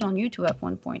uploaded on YouTube at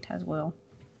one point as well.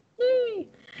 Yay!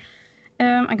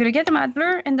 I'm going to get the matte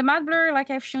blur. And the matte blur, like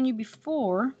I've shown you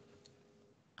before,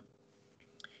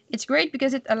 it's great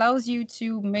because it allows you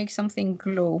to make something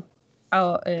glow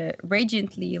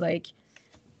radiantly, like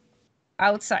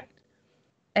outside.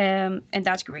 And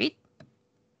that's great,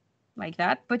 like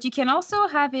that. But you can also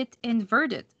have it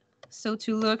inverted, so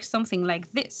to look something like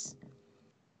this.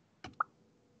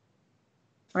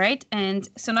 Right? And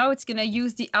so now it's going to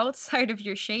use the outside of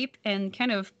your shape and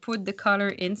kind of put the color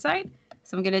inside.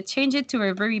 So I'm going to change it to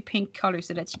a very pink color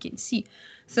so that you can see.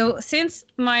 So since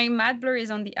my matte blur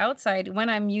is on the outside, when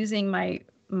I'm using my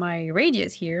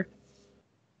radius here,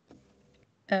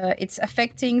 it's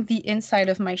affecting the inside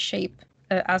of my shape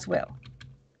as well.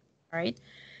 All right?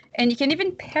 And you can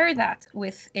even pair that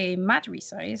with a matte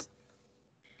resize.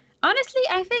 Honestly,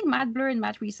 I think matte blur and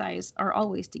matte resize are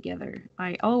always together.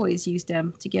 I always use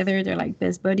them together. They're like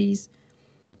best buddies.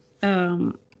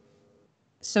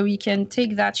 So you can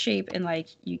take that shape and like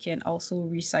you can also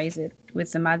resize it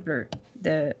with the matte blur.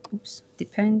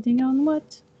 Depending on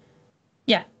what.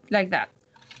 Yeah, like that.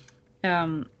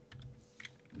 Yeah,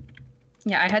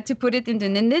 I had to put it in the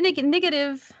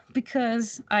negative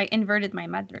because I inverted my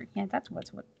matte blur. Yeah,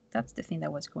 that's the thing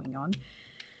that was going on.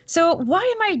 So why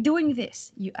am I doing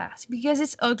this, you ask? Because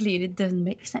it's ugly and it doesn't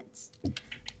make sense.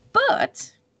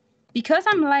 But because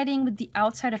I'm lighting with the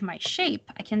outside of my shape,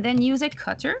 I can then use a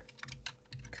cutter.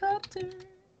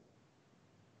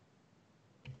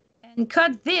 And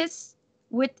cut this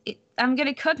with it. I'm going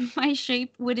to cut my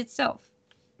shape with itself.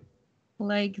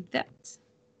 Like that.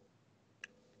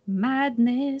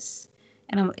 Madness.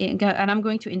 And I'm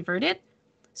going to invert it.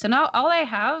 So now all I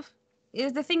have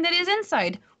is the thing that is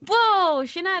inside. Whoa,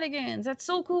 shenanigans. That's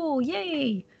so cool.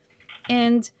 Yay.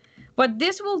 And what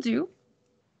this will do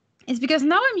is, because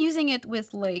now I'm using it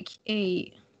with like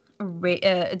the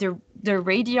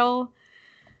radial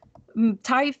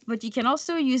type, but you can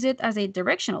also use it as a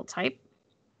directional type.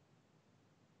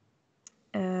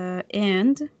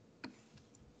 And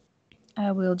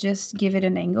I will just give it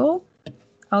an angle.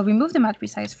 I'll remove the matte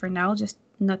resize for now, just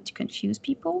not to confuse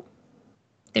people.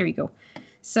 There we go.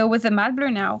 So with the matte blur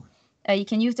now, you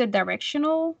can use the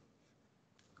directional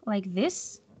like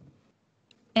this.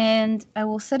 And I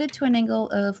will set it to an angle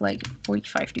of like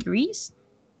 45 degrees.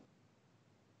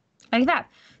 Like that.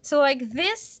 So like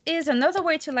this is another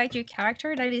way to light your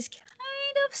character that is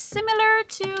kind of similar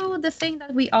to the thing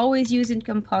that we always use in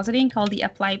compositing called the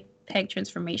apply peg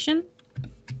transformation.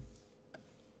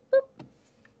 Boop,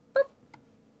 boop.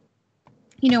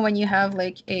 You know, when you have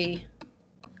like a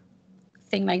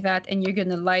thing like that and you're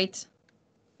gonna light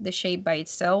the shape by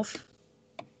itself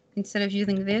instead of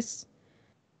using this.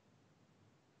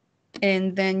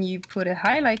 And then you put a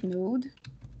highlight node.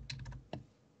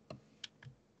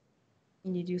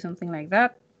 And you do something like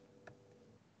that.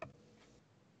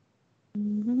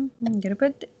 I'm gonna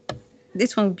put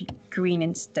this one will be green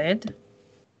instead.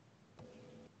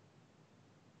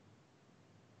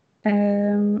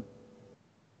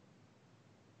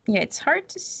 Yeah, it's hard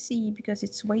to see because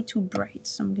it's way too bright.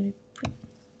 So I'm gonna put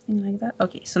something like that.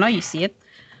 Okay, so now you see it.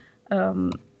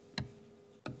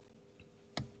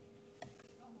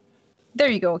 There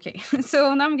you go. Okay,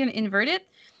 so now I'm gonna invert it.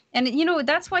 And you know,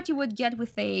 that's what you would get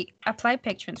with a apply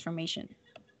peg transformation.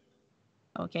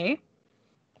 Okay.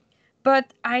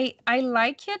 But I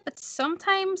like it, but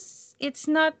sometimes it's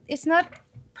not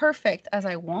perfect as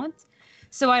I want.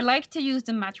 So I like to use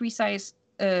the mat resize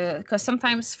because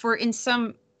sometimes for in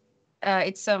some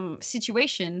it's some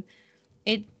situation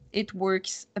it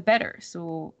works better.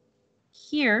 So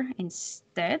here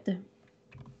instead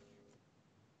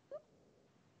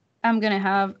I'm gonna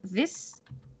have this,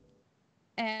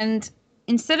 and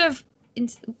instead of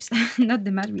oops, not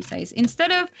the mat resize,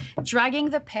 instead of dragging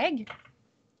the peg,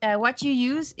 what you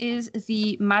use is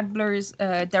the mat blur's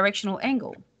directional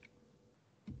angle.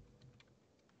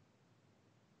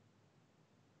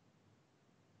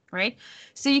 Right?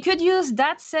 So you could use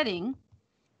that setting,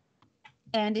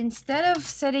 and instead of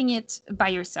setting it by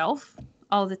yourself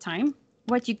all the time,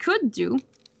 what you could do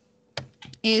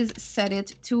is set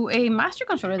it to a master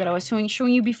controller that I was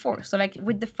showing you before. So like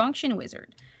with the function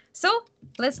wizard. So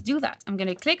let's do that. I'm going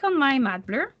to click on my mat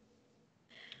blur.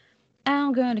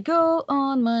 I'm going to go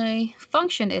on my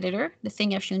function editor, the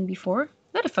thing I've shown before.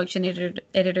 Not a function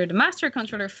editor, the master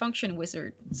controller function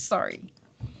wizard. Sorry.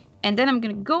 And then I'm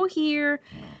going to go here,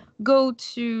 go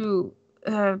to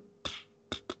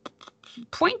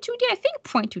point 2D. I think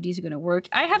point 2D is going to work.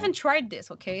 I haven't tried this,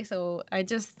 okay? So I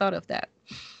just thought of that.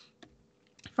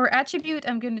 For attribute,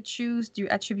 I'm going to choose the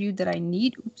attribute that I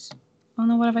need. Oops. Oh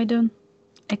no, what have I done?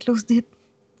 I closed it.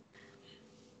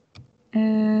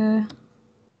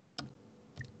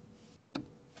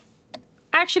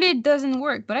 Actually, it doesn't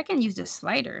work, but I can use the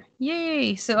slider.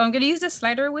 Yay! So I'm going to use the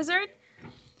slider wizard.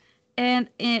 And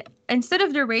instead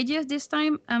of the radius this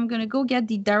time, I'm going to go get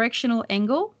the directional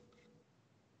angle.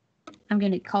 I'm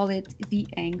going to call it the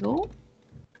angle.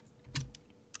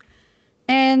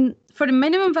 And for the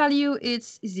minimum value,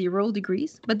 it's 0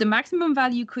 degrees, but the maximum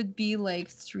value could be like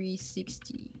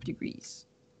 360 degrees.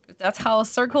 That's how a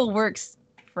circle works,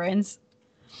 friends.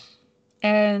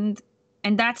 And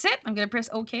that's it. I'm going to press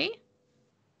OK.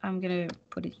 I'm going to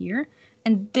put it here.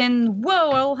 And then,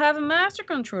 whoa, I'll have a master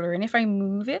controller. And if I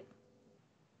move it,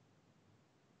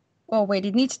 oh, wait,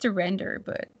 it needs to render,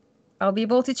 but I'll be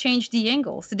able to change the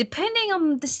angle. So depending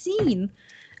on the scene,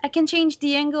 I can change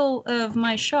the angle of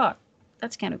my shot.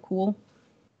 That's kind of cool.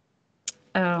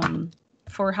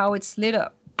 For how it's lit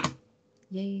up.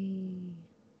 Yay.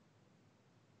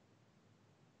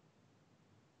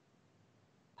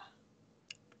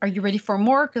 Are you ready for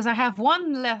more? Because I have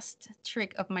one last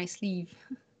trick up my sleeve.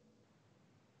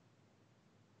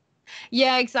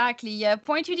 Yeah, exactly. Yeah,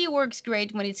 point 2D works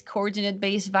great when it's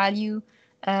coordinate-based value.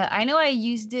 I know I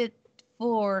used it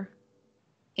for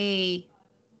a...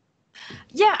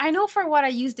 Yeah, I know for what I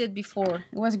used it before.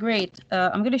 It was great.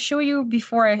 I'm going to show you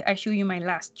before I show you my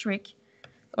last trick.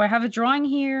 So I have a drawing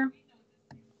here.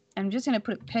 I'm just going to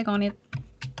put a peg on it.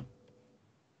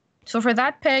 So for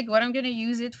that peg, what I'm going to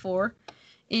use it for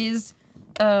is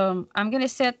I'm going to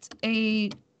set a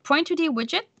point 2D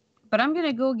widget, but I'm going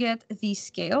to go get the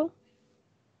scale.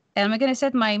 And I'm going to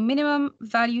set my minimum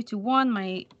value to 1,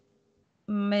 my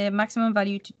maximum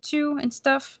value to 2 and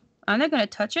stuff. I'm not going to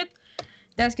touch it.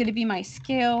 That's going to be my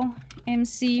scale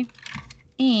MC.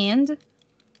 And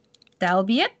that'll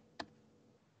be it.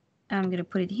 I'm going to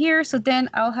put it here. So then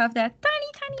I'll have that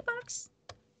tiny box.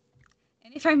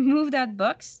 And if I move that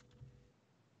box,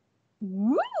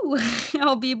 woo,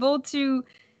 I'll be able to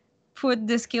put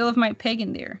the scale of my peg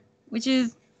in there, which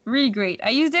is really great. I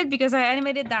used it because I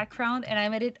animated that crown and I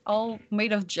made it all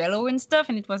made of jello and stuff,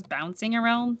 and it was bouncing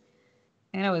around,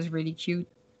 and it was really cute.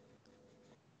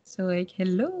 So like,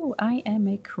 hello, I am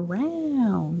a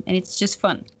crown, and it's just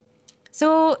fun.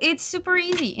 So it's super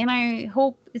easy, and I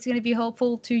hope it's going to be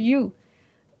helpful to you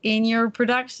in your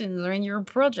productions or in your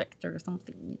project or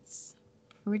something. It's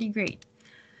pretty great.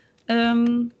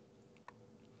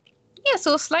 Yeah,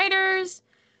 so sliders,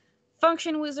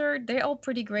 function wizard, they're all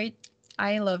pretty great.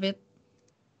 I love it.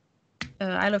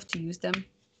 I love to use them.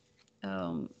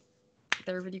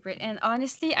 They're really great. And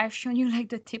honestly, I've shown you like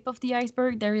the tip of the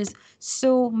iceberg. There is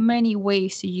so many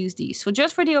ways to use these. So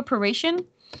just for the operation,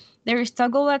 there is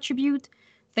toggle attribute.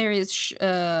 There is,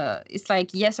 it's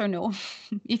like yes or no.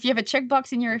 If you have a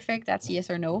checkbox in your effect, that's yes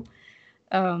or no.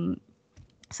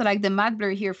 So like the matte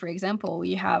blur here, for example,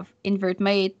 you have invert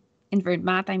matte,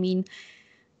 I mean,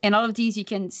 and all of these, you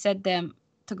can set them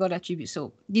toggle attribute.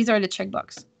 So these are the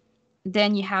checkbox.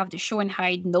 Then you have the show and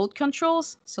hide node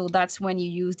controls. So that's when you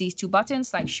use these two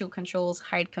buttons like show controls,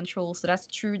 hide controls. So that's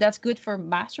true. That's good for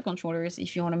master controllers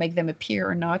if you want to make them appear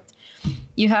or not.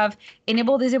 You have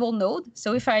enable disable node.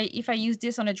 So if I use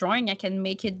this on a drawing, I can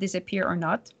make it disappear or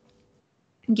not.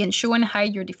 Again, show and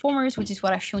hide your deformers, which is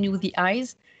what I've shown you with the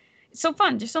eyes. It's so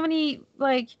fun. There's so many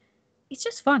like it's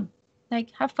just fun.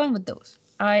 Like, have fun with those.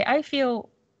 I feel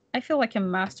like a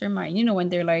mastermind. You know, when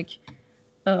they're like,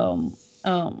 um,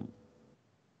 um,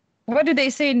 what do they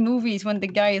say in movies when the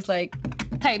guy is like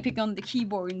typing on the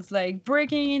keyboard and it's like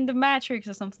breaking in the matrix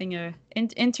or something,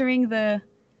 entering the,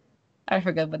 I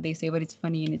forgot what they say, but it's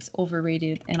funny and it's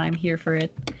overrated and I'm here for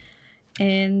it.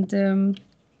 And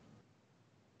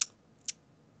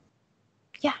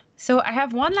yeah, so I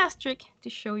have one last trick to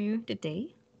show you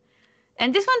today.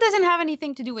 And this one doesn't have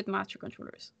anything to do with master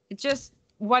controllers. It's just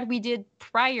what we did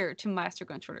prior to master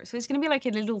controllers. So it's going to be like a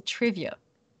little trivia.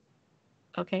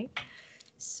 Okay.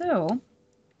 So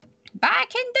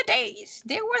back in the days,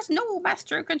 there was no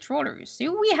master controllers.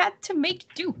 So we had to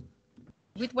make do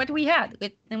with what we had.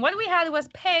 And what we had was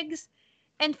pegs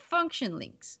and function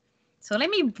links. So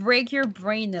let me break your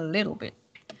brain a little bit.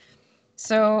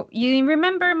 So you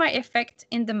remember my effect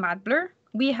in the matte blur?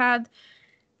 We had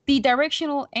the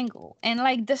directional angle, and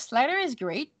like the slider is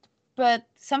great, but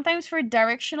sometimes for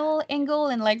directional angle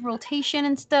and like rotation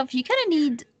and stuff, you kind of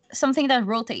need something that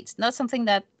rotates, not something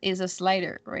that is a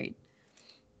slider, right?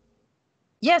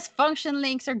 Yes, function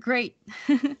links are great.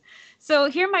 So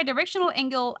here, my directional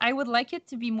angle, I would like it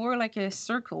to be more like a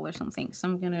circle or something. So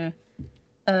I'm gonna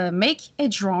make a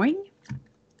drawing.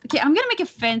 Okay, I'm gonna make a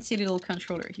fancy little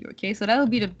controller here. Okay, so that'll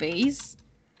be the base,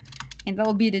 and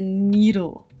that'll be the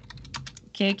needle.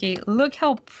 Okay, look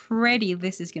how pretty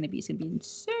this is gonna be. It's gonna be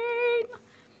insane.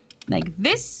 Like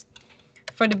this.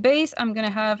 For the base, I'm gonna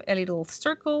have a little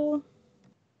circle.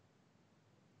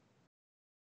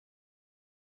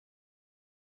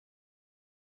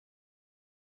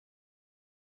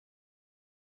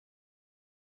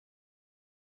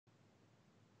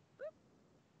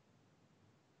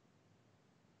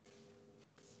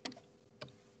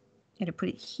 Gonna put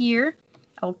it here.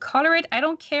 I'll color it. I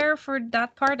don't care for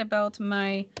that part about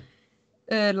my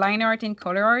line art and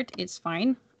color art. It's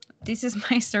fine. This is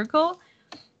my circle.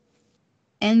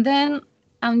 And then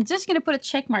I'm just gonna put a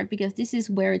check mark because this is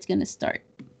where it's gonna start.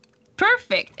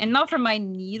 Perfect. And now for my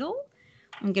needle,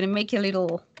 I'm gonna make a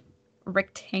little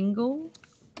rectangle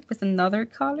with another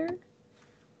color.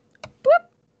 Boop,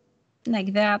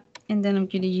 like that. And then I'm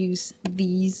gonna use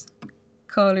these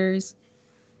colors.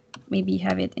 Maybe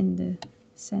have it in the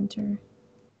center.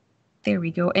 There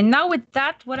we go. And now with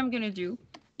that, what I'm gonna do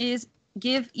is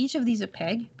give each of these a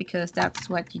peg, because that's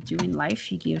what you do in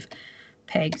life. You give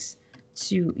pegs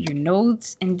to your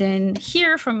nodes. And then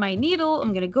here from my needle,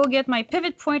 I'm gonna go get my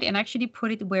pivot point and actually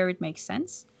put it where it makes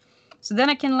sense. So then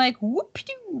I can like whoop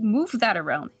move that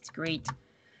around. It's great.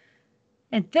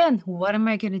 And then what am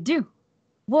I gonna do?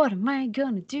 What am I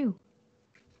gonna do?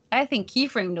 I think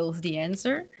Keyframe knows the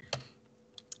answer.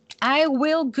 I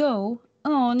will go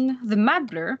on the matte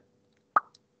blur.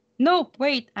 No,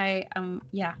 wait,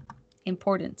 yeah,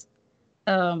 important.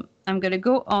 I'm gonna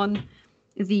go on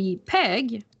the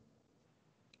peg,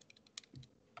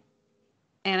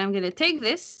 and I'm gonna take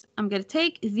this. I'm gonna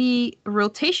take the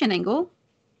rotation angle.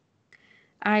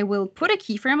 I will put a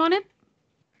keyframe on it,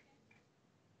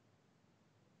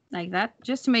 like that,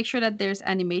 just to make sure that there's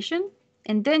animation.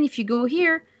 And then if you go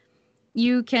here,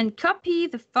 you can copy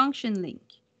the function link.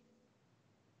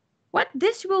 What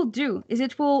this will do is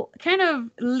it will kind of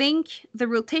link the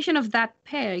rotation of that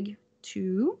peg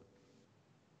to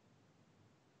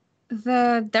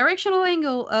the directional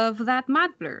angle of that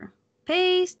matte blur.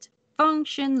 Paste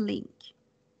function link.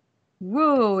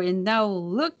 Whoa, and now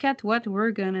look at what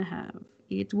we're gonna have.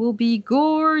 It will be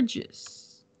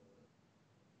gorgeous.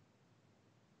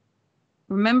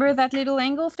 Remember that little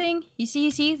angle thing? You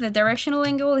see, the directional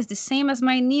angle is the same as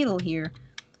my needle here.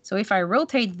 So if I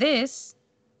rotate this,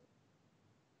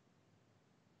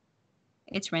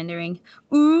 it's rendering.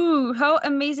 Ooh, how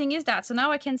amazing is that? So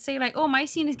now I can say like, oh, my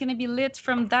scene is gonna be lit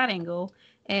from that angle.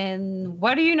 And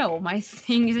what do you know? My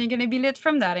thing isn't gonna be lit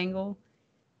from that angle.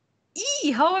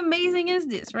 Eee, how amazing is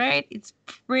this, right? It's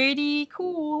pretty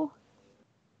cool.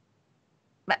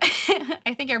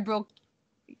 I think I broke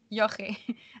Yoche.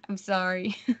 I'm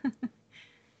sorry.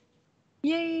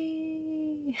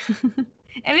 Yay!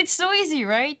 And it's so easy,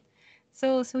 right?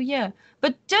 So yeah.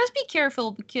 But just be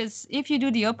careful, because if you do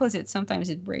the opposite, sometimes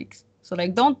it breaks. So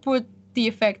like, don't put the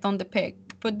effect on the peg.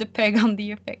 Put the peg on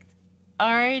the effect.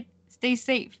 All right? Stay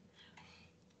safe.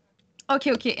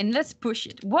 Okay, and let's push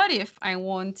it. What if I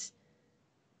want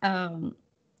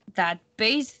that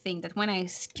base thing that when I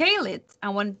scale it, I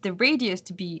want the radius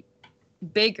to be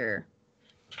bigger.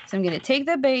 So I'm going to take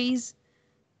the base,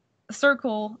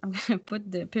 circle, I'm going to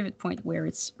put the pivot point where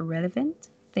it's relevant.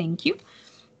 Thank you.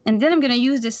 And then I'm going to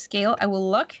use the scale. I will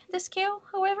lock the scale,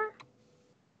 however,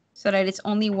 so that it's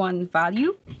only one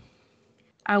value.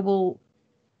 I will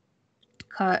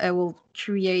I will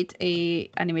create a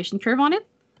animation curve on it.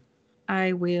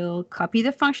 I will copy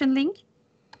the function link.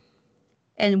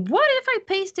 And what if I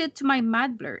paste it to my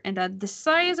matte blur and that the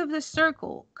size of the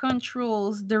circle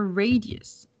controls the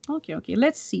radius? Okay,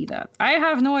 let's see that. I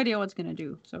have no idea what's gonna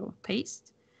do. So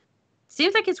paste.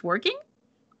 Seems like it's working.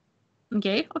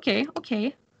 Okay.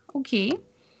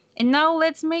 And now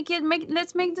let's make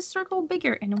the circle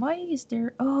bigger. And why is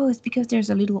there? Oh, it's because there's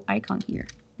a little icon here.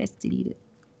 Let's delete it.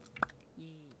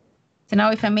 So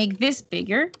now if I make this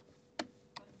bigger,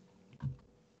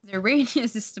 the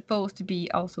radius is supposed to be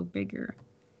also bigger.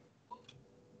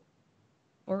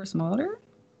 Or smaller?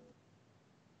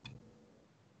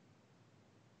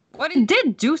 What? It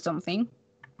did do something.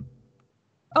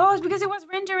 Oh, it's because it was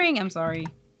rendering. I'm sorry.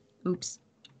 Oops.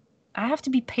 I have to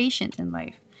be patient in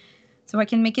life. So I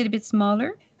can make it a bit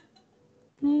smaller.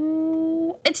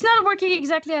 It's not working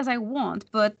exactly as I want,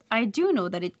 but I do know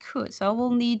that it could. So I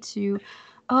will need to...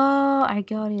 Oh, I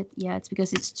got it. Yeah, it's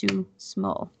because it's too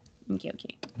small. Okay.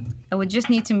 I would just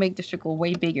need to make the circle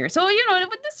way bigger. So, you know,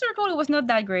 with the circle, it was not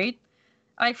that great.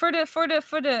 Like for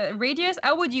the radius,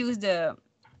 I would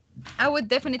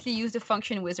definitely use the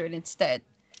function wizard instead.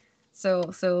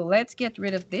 So let's get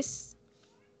rid of this.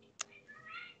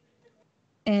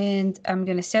 And I'm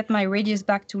gonna set my radius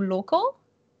back to local.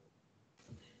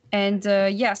 And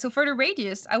yeah, so for the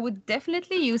radius, I would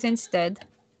definitely use instead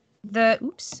the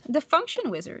function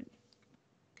wizard.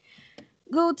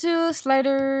 Go to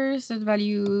sliders, set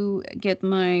value, get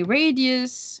my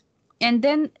radius. And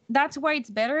then that's why it's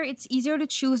better. It's easier to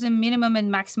choose the minimum and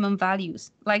maximum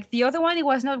values. Like the other one, it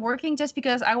was not working just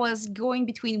because I was going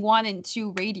between 1 and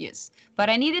 2 radius. But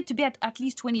I needed to be at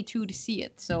least 22 to see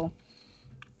it. So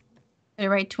I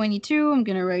write 22. I'm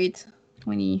going to write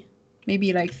 20,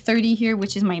 maybe like 30 here,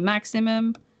 which is my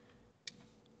maximum.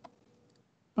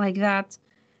 Like that.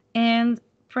 And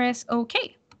press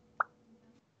OK.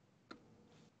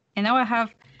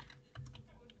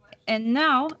 And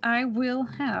now I will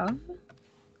have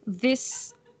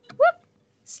this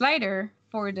slider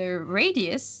for the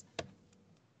radius.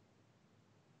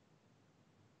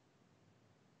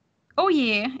 Oh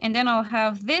yeah, and then I'll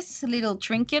have this little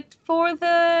trinket for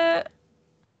the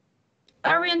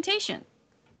orientation.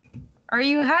 Are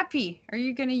you happy? Are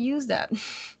you gonna use that?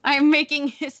 I'm making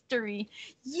history.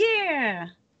 Yeah.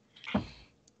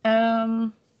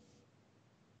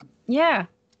 Yeah,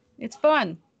 it's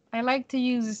fun. I like to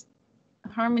use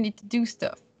Harmony to do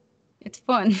stuff. It's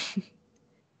fun.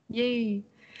 Yay.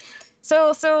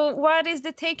 So what is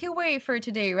the takeaway for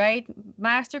today, right?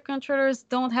 Master controllers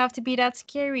don't have to be that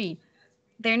scary.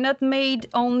 They're not made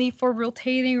only for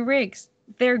rotating rigs.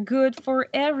 They're good for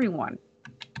everyone.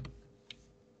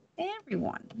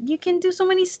 Everyone. You can do so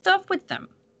many stuff with them.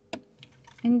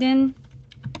 And then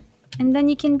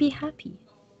you can be happy.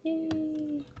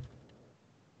 Yay.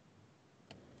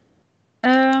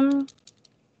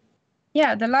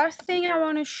 Yeah, the last thing I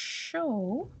want to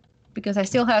show, because I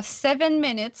still have 7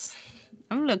 minutes,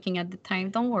 I'm looking at the time,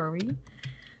 don't worry,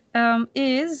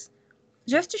 is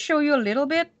just to show you a little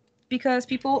bit, because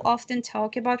people often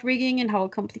talk about rigging and how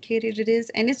complicated it is.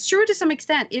 And it's true to some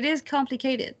extent, it is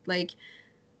complicated. Like,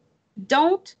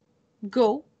 don't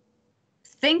go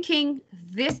thinking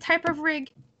this type of rig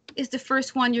is the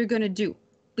first one you're going to do,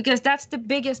 because that's the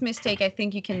biggest mistake I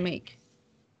think you can make.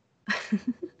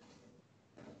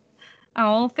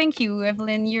 Oh, thank you,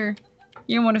 Evelyn. You're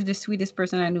one of the sweetest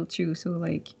person I know too. So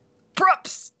like,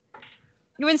 props.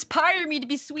 You inspire me to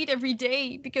be sweet every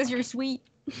day because you're sweet.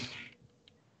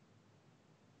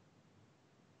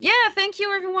 Yeah, thank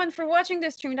you everyone for watching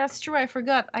this stream. That's true. I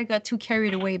forgot. I got too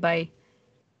carried away by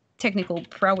technical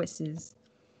prowesses.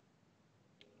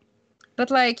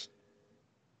 But like,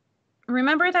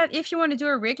 remember that if you want to do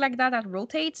a rig like that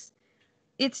rotates,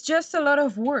 it's just a lot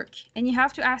of work, and you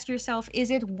have to ask yourself, is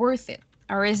it worth it?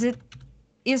 Or is the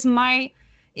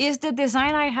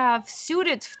design I have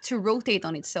suited to rotate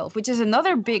on itself? Which is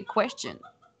another big question.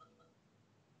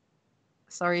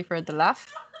 Sorry for the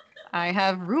laugh. I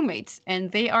have roommates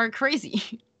and they are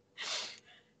crazy.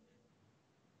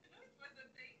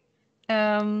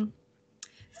 What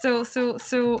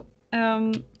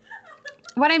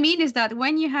I mean is that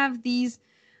when you have these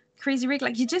crazy rig,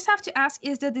 like, you just have to ask,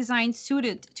 is the design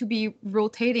suited to be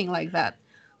rotating like that?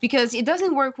 Because it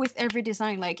doesn't work with every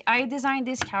design. Like, I designed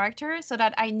this character so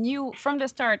that I knew from the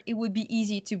start it would be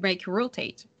easy to make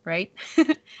rotate, right?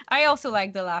 I also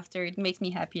like the laughter. It makes me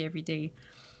happy every day.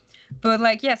 But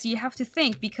like, yes, you have to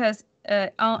think, because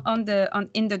in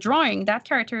the drawing, that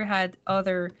character had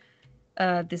other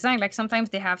design. Like,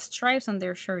 sometimes they have stripes on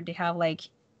their shirt. They have like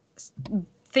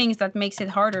things that makes it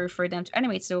harder for them to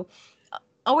animate. So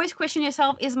always question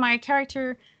yourself, is my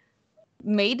character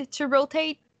made to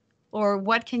rotate? Or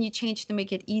what can you change to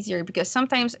make it easier? Because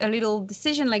sometimes a little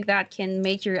decision like that can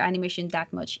make your animation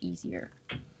that much easier.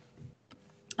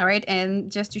 All right,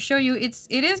 and just to show you, it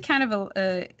is kind of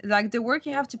a like the work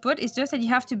you have to put is just that you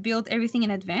have to build everything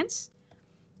in advance.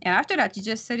 And after that, you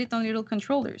just set it on little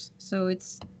controllers. So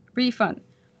it's pretty fun.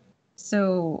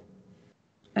 So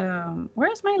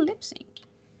where's my lip sync?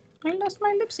 I lost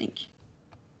my lip sync.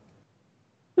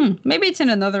 Maybe it's in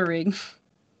another rig.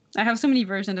 I have so many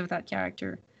versions of that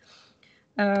character.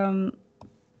 Actually,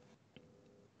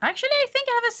 I think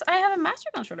I have a master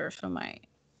controller for my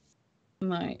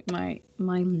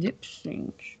lip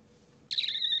sync.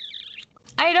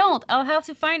 I don't. I'll have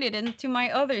to find it into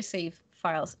my other save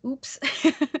files. Oops.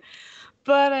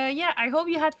 But yeah, I hope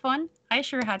you had fun. I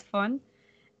sure had fun.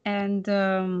 And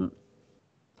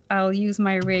I'll use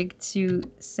my rig to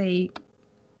say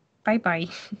bye-bye.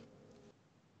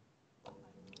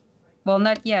 Well,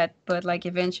 not yet, but like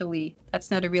eventually. That's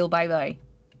not a real bye-bye.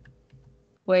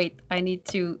 Wait, I need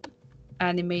to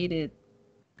animate it.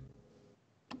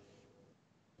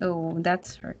 Oh,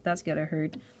 that's hurt. That's gonna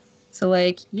hurt. So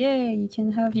like, yeah, you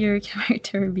can have your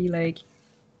character be like,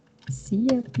 see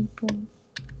ya, people.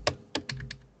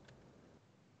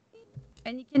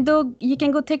 And you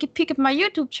can go take a peek at my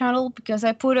YouTube channel because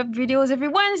I put up videos every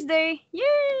Wednesday.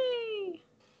 Yay!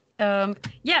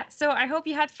 Yeah, so I hope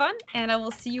you had fun and I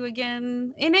will see you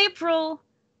again in April.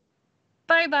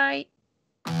 Bye bye.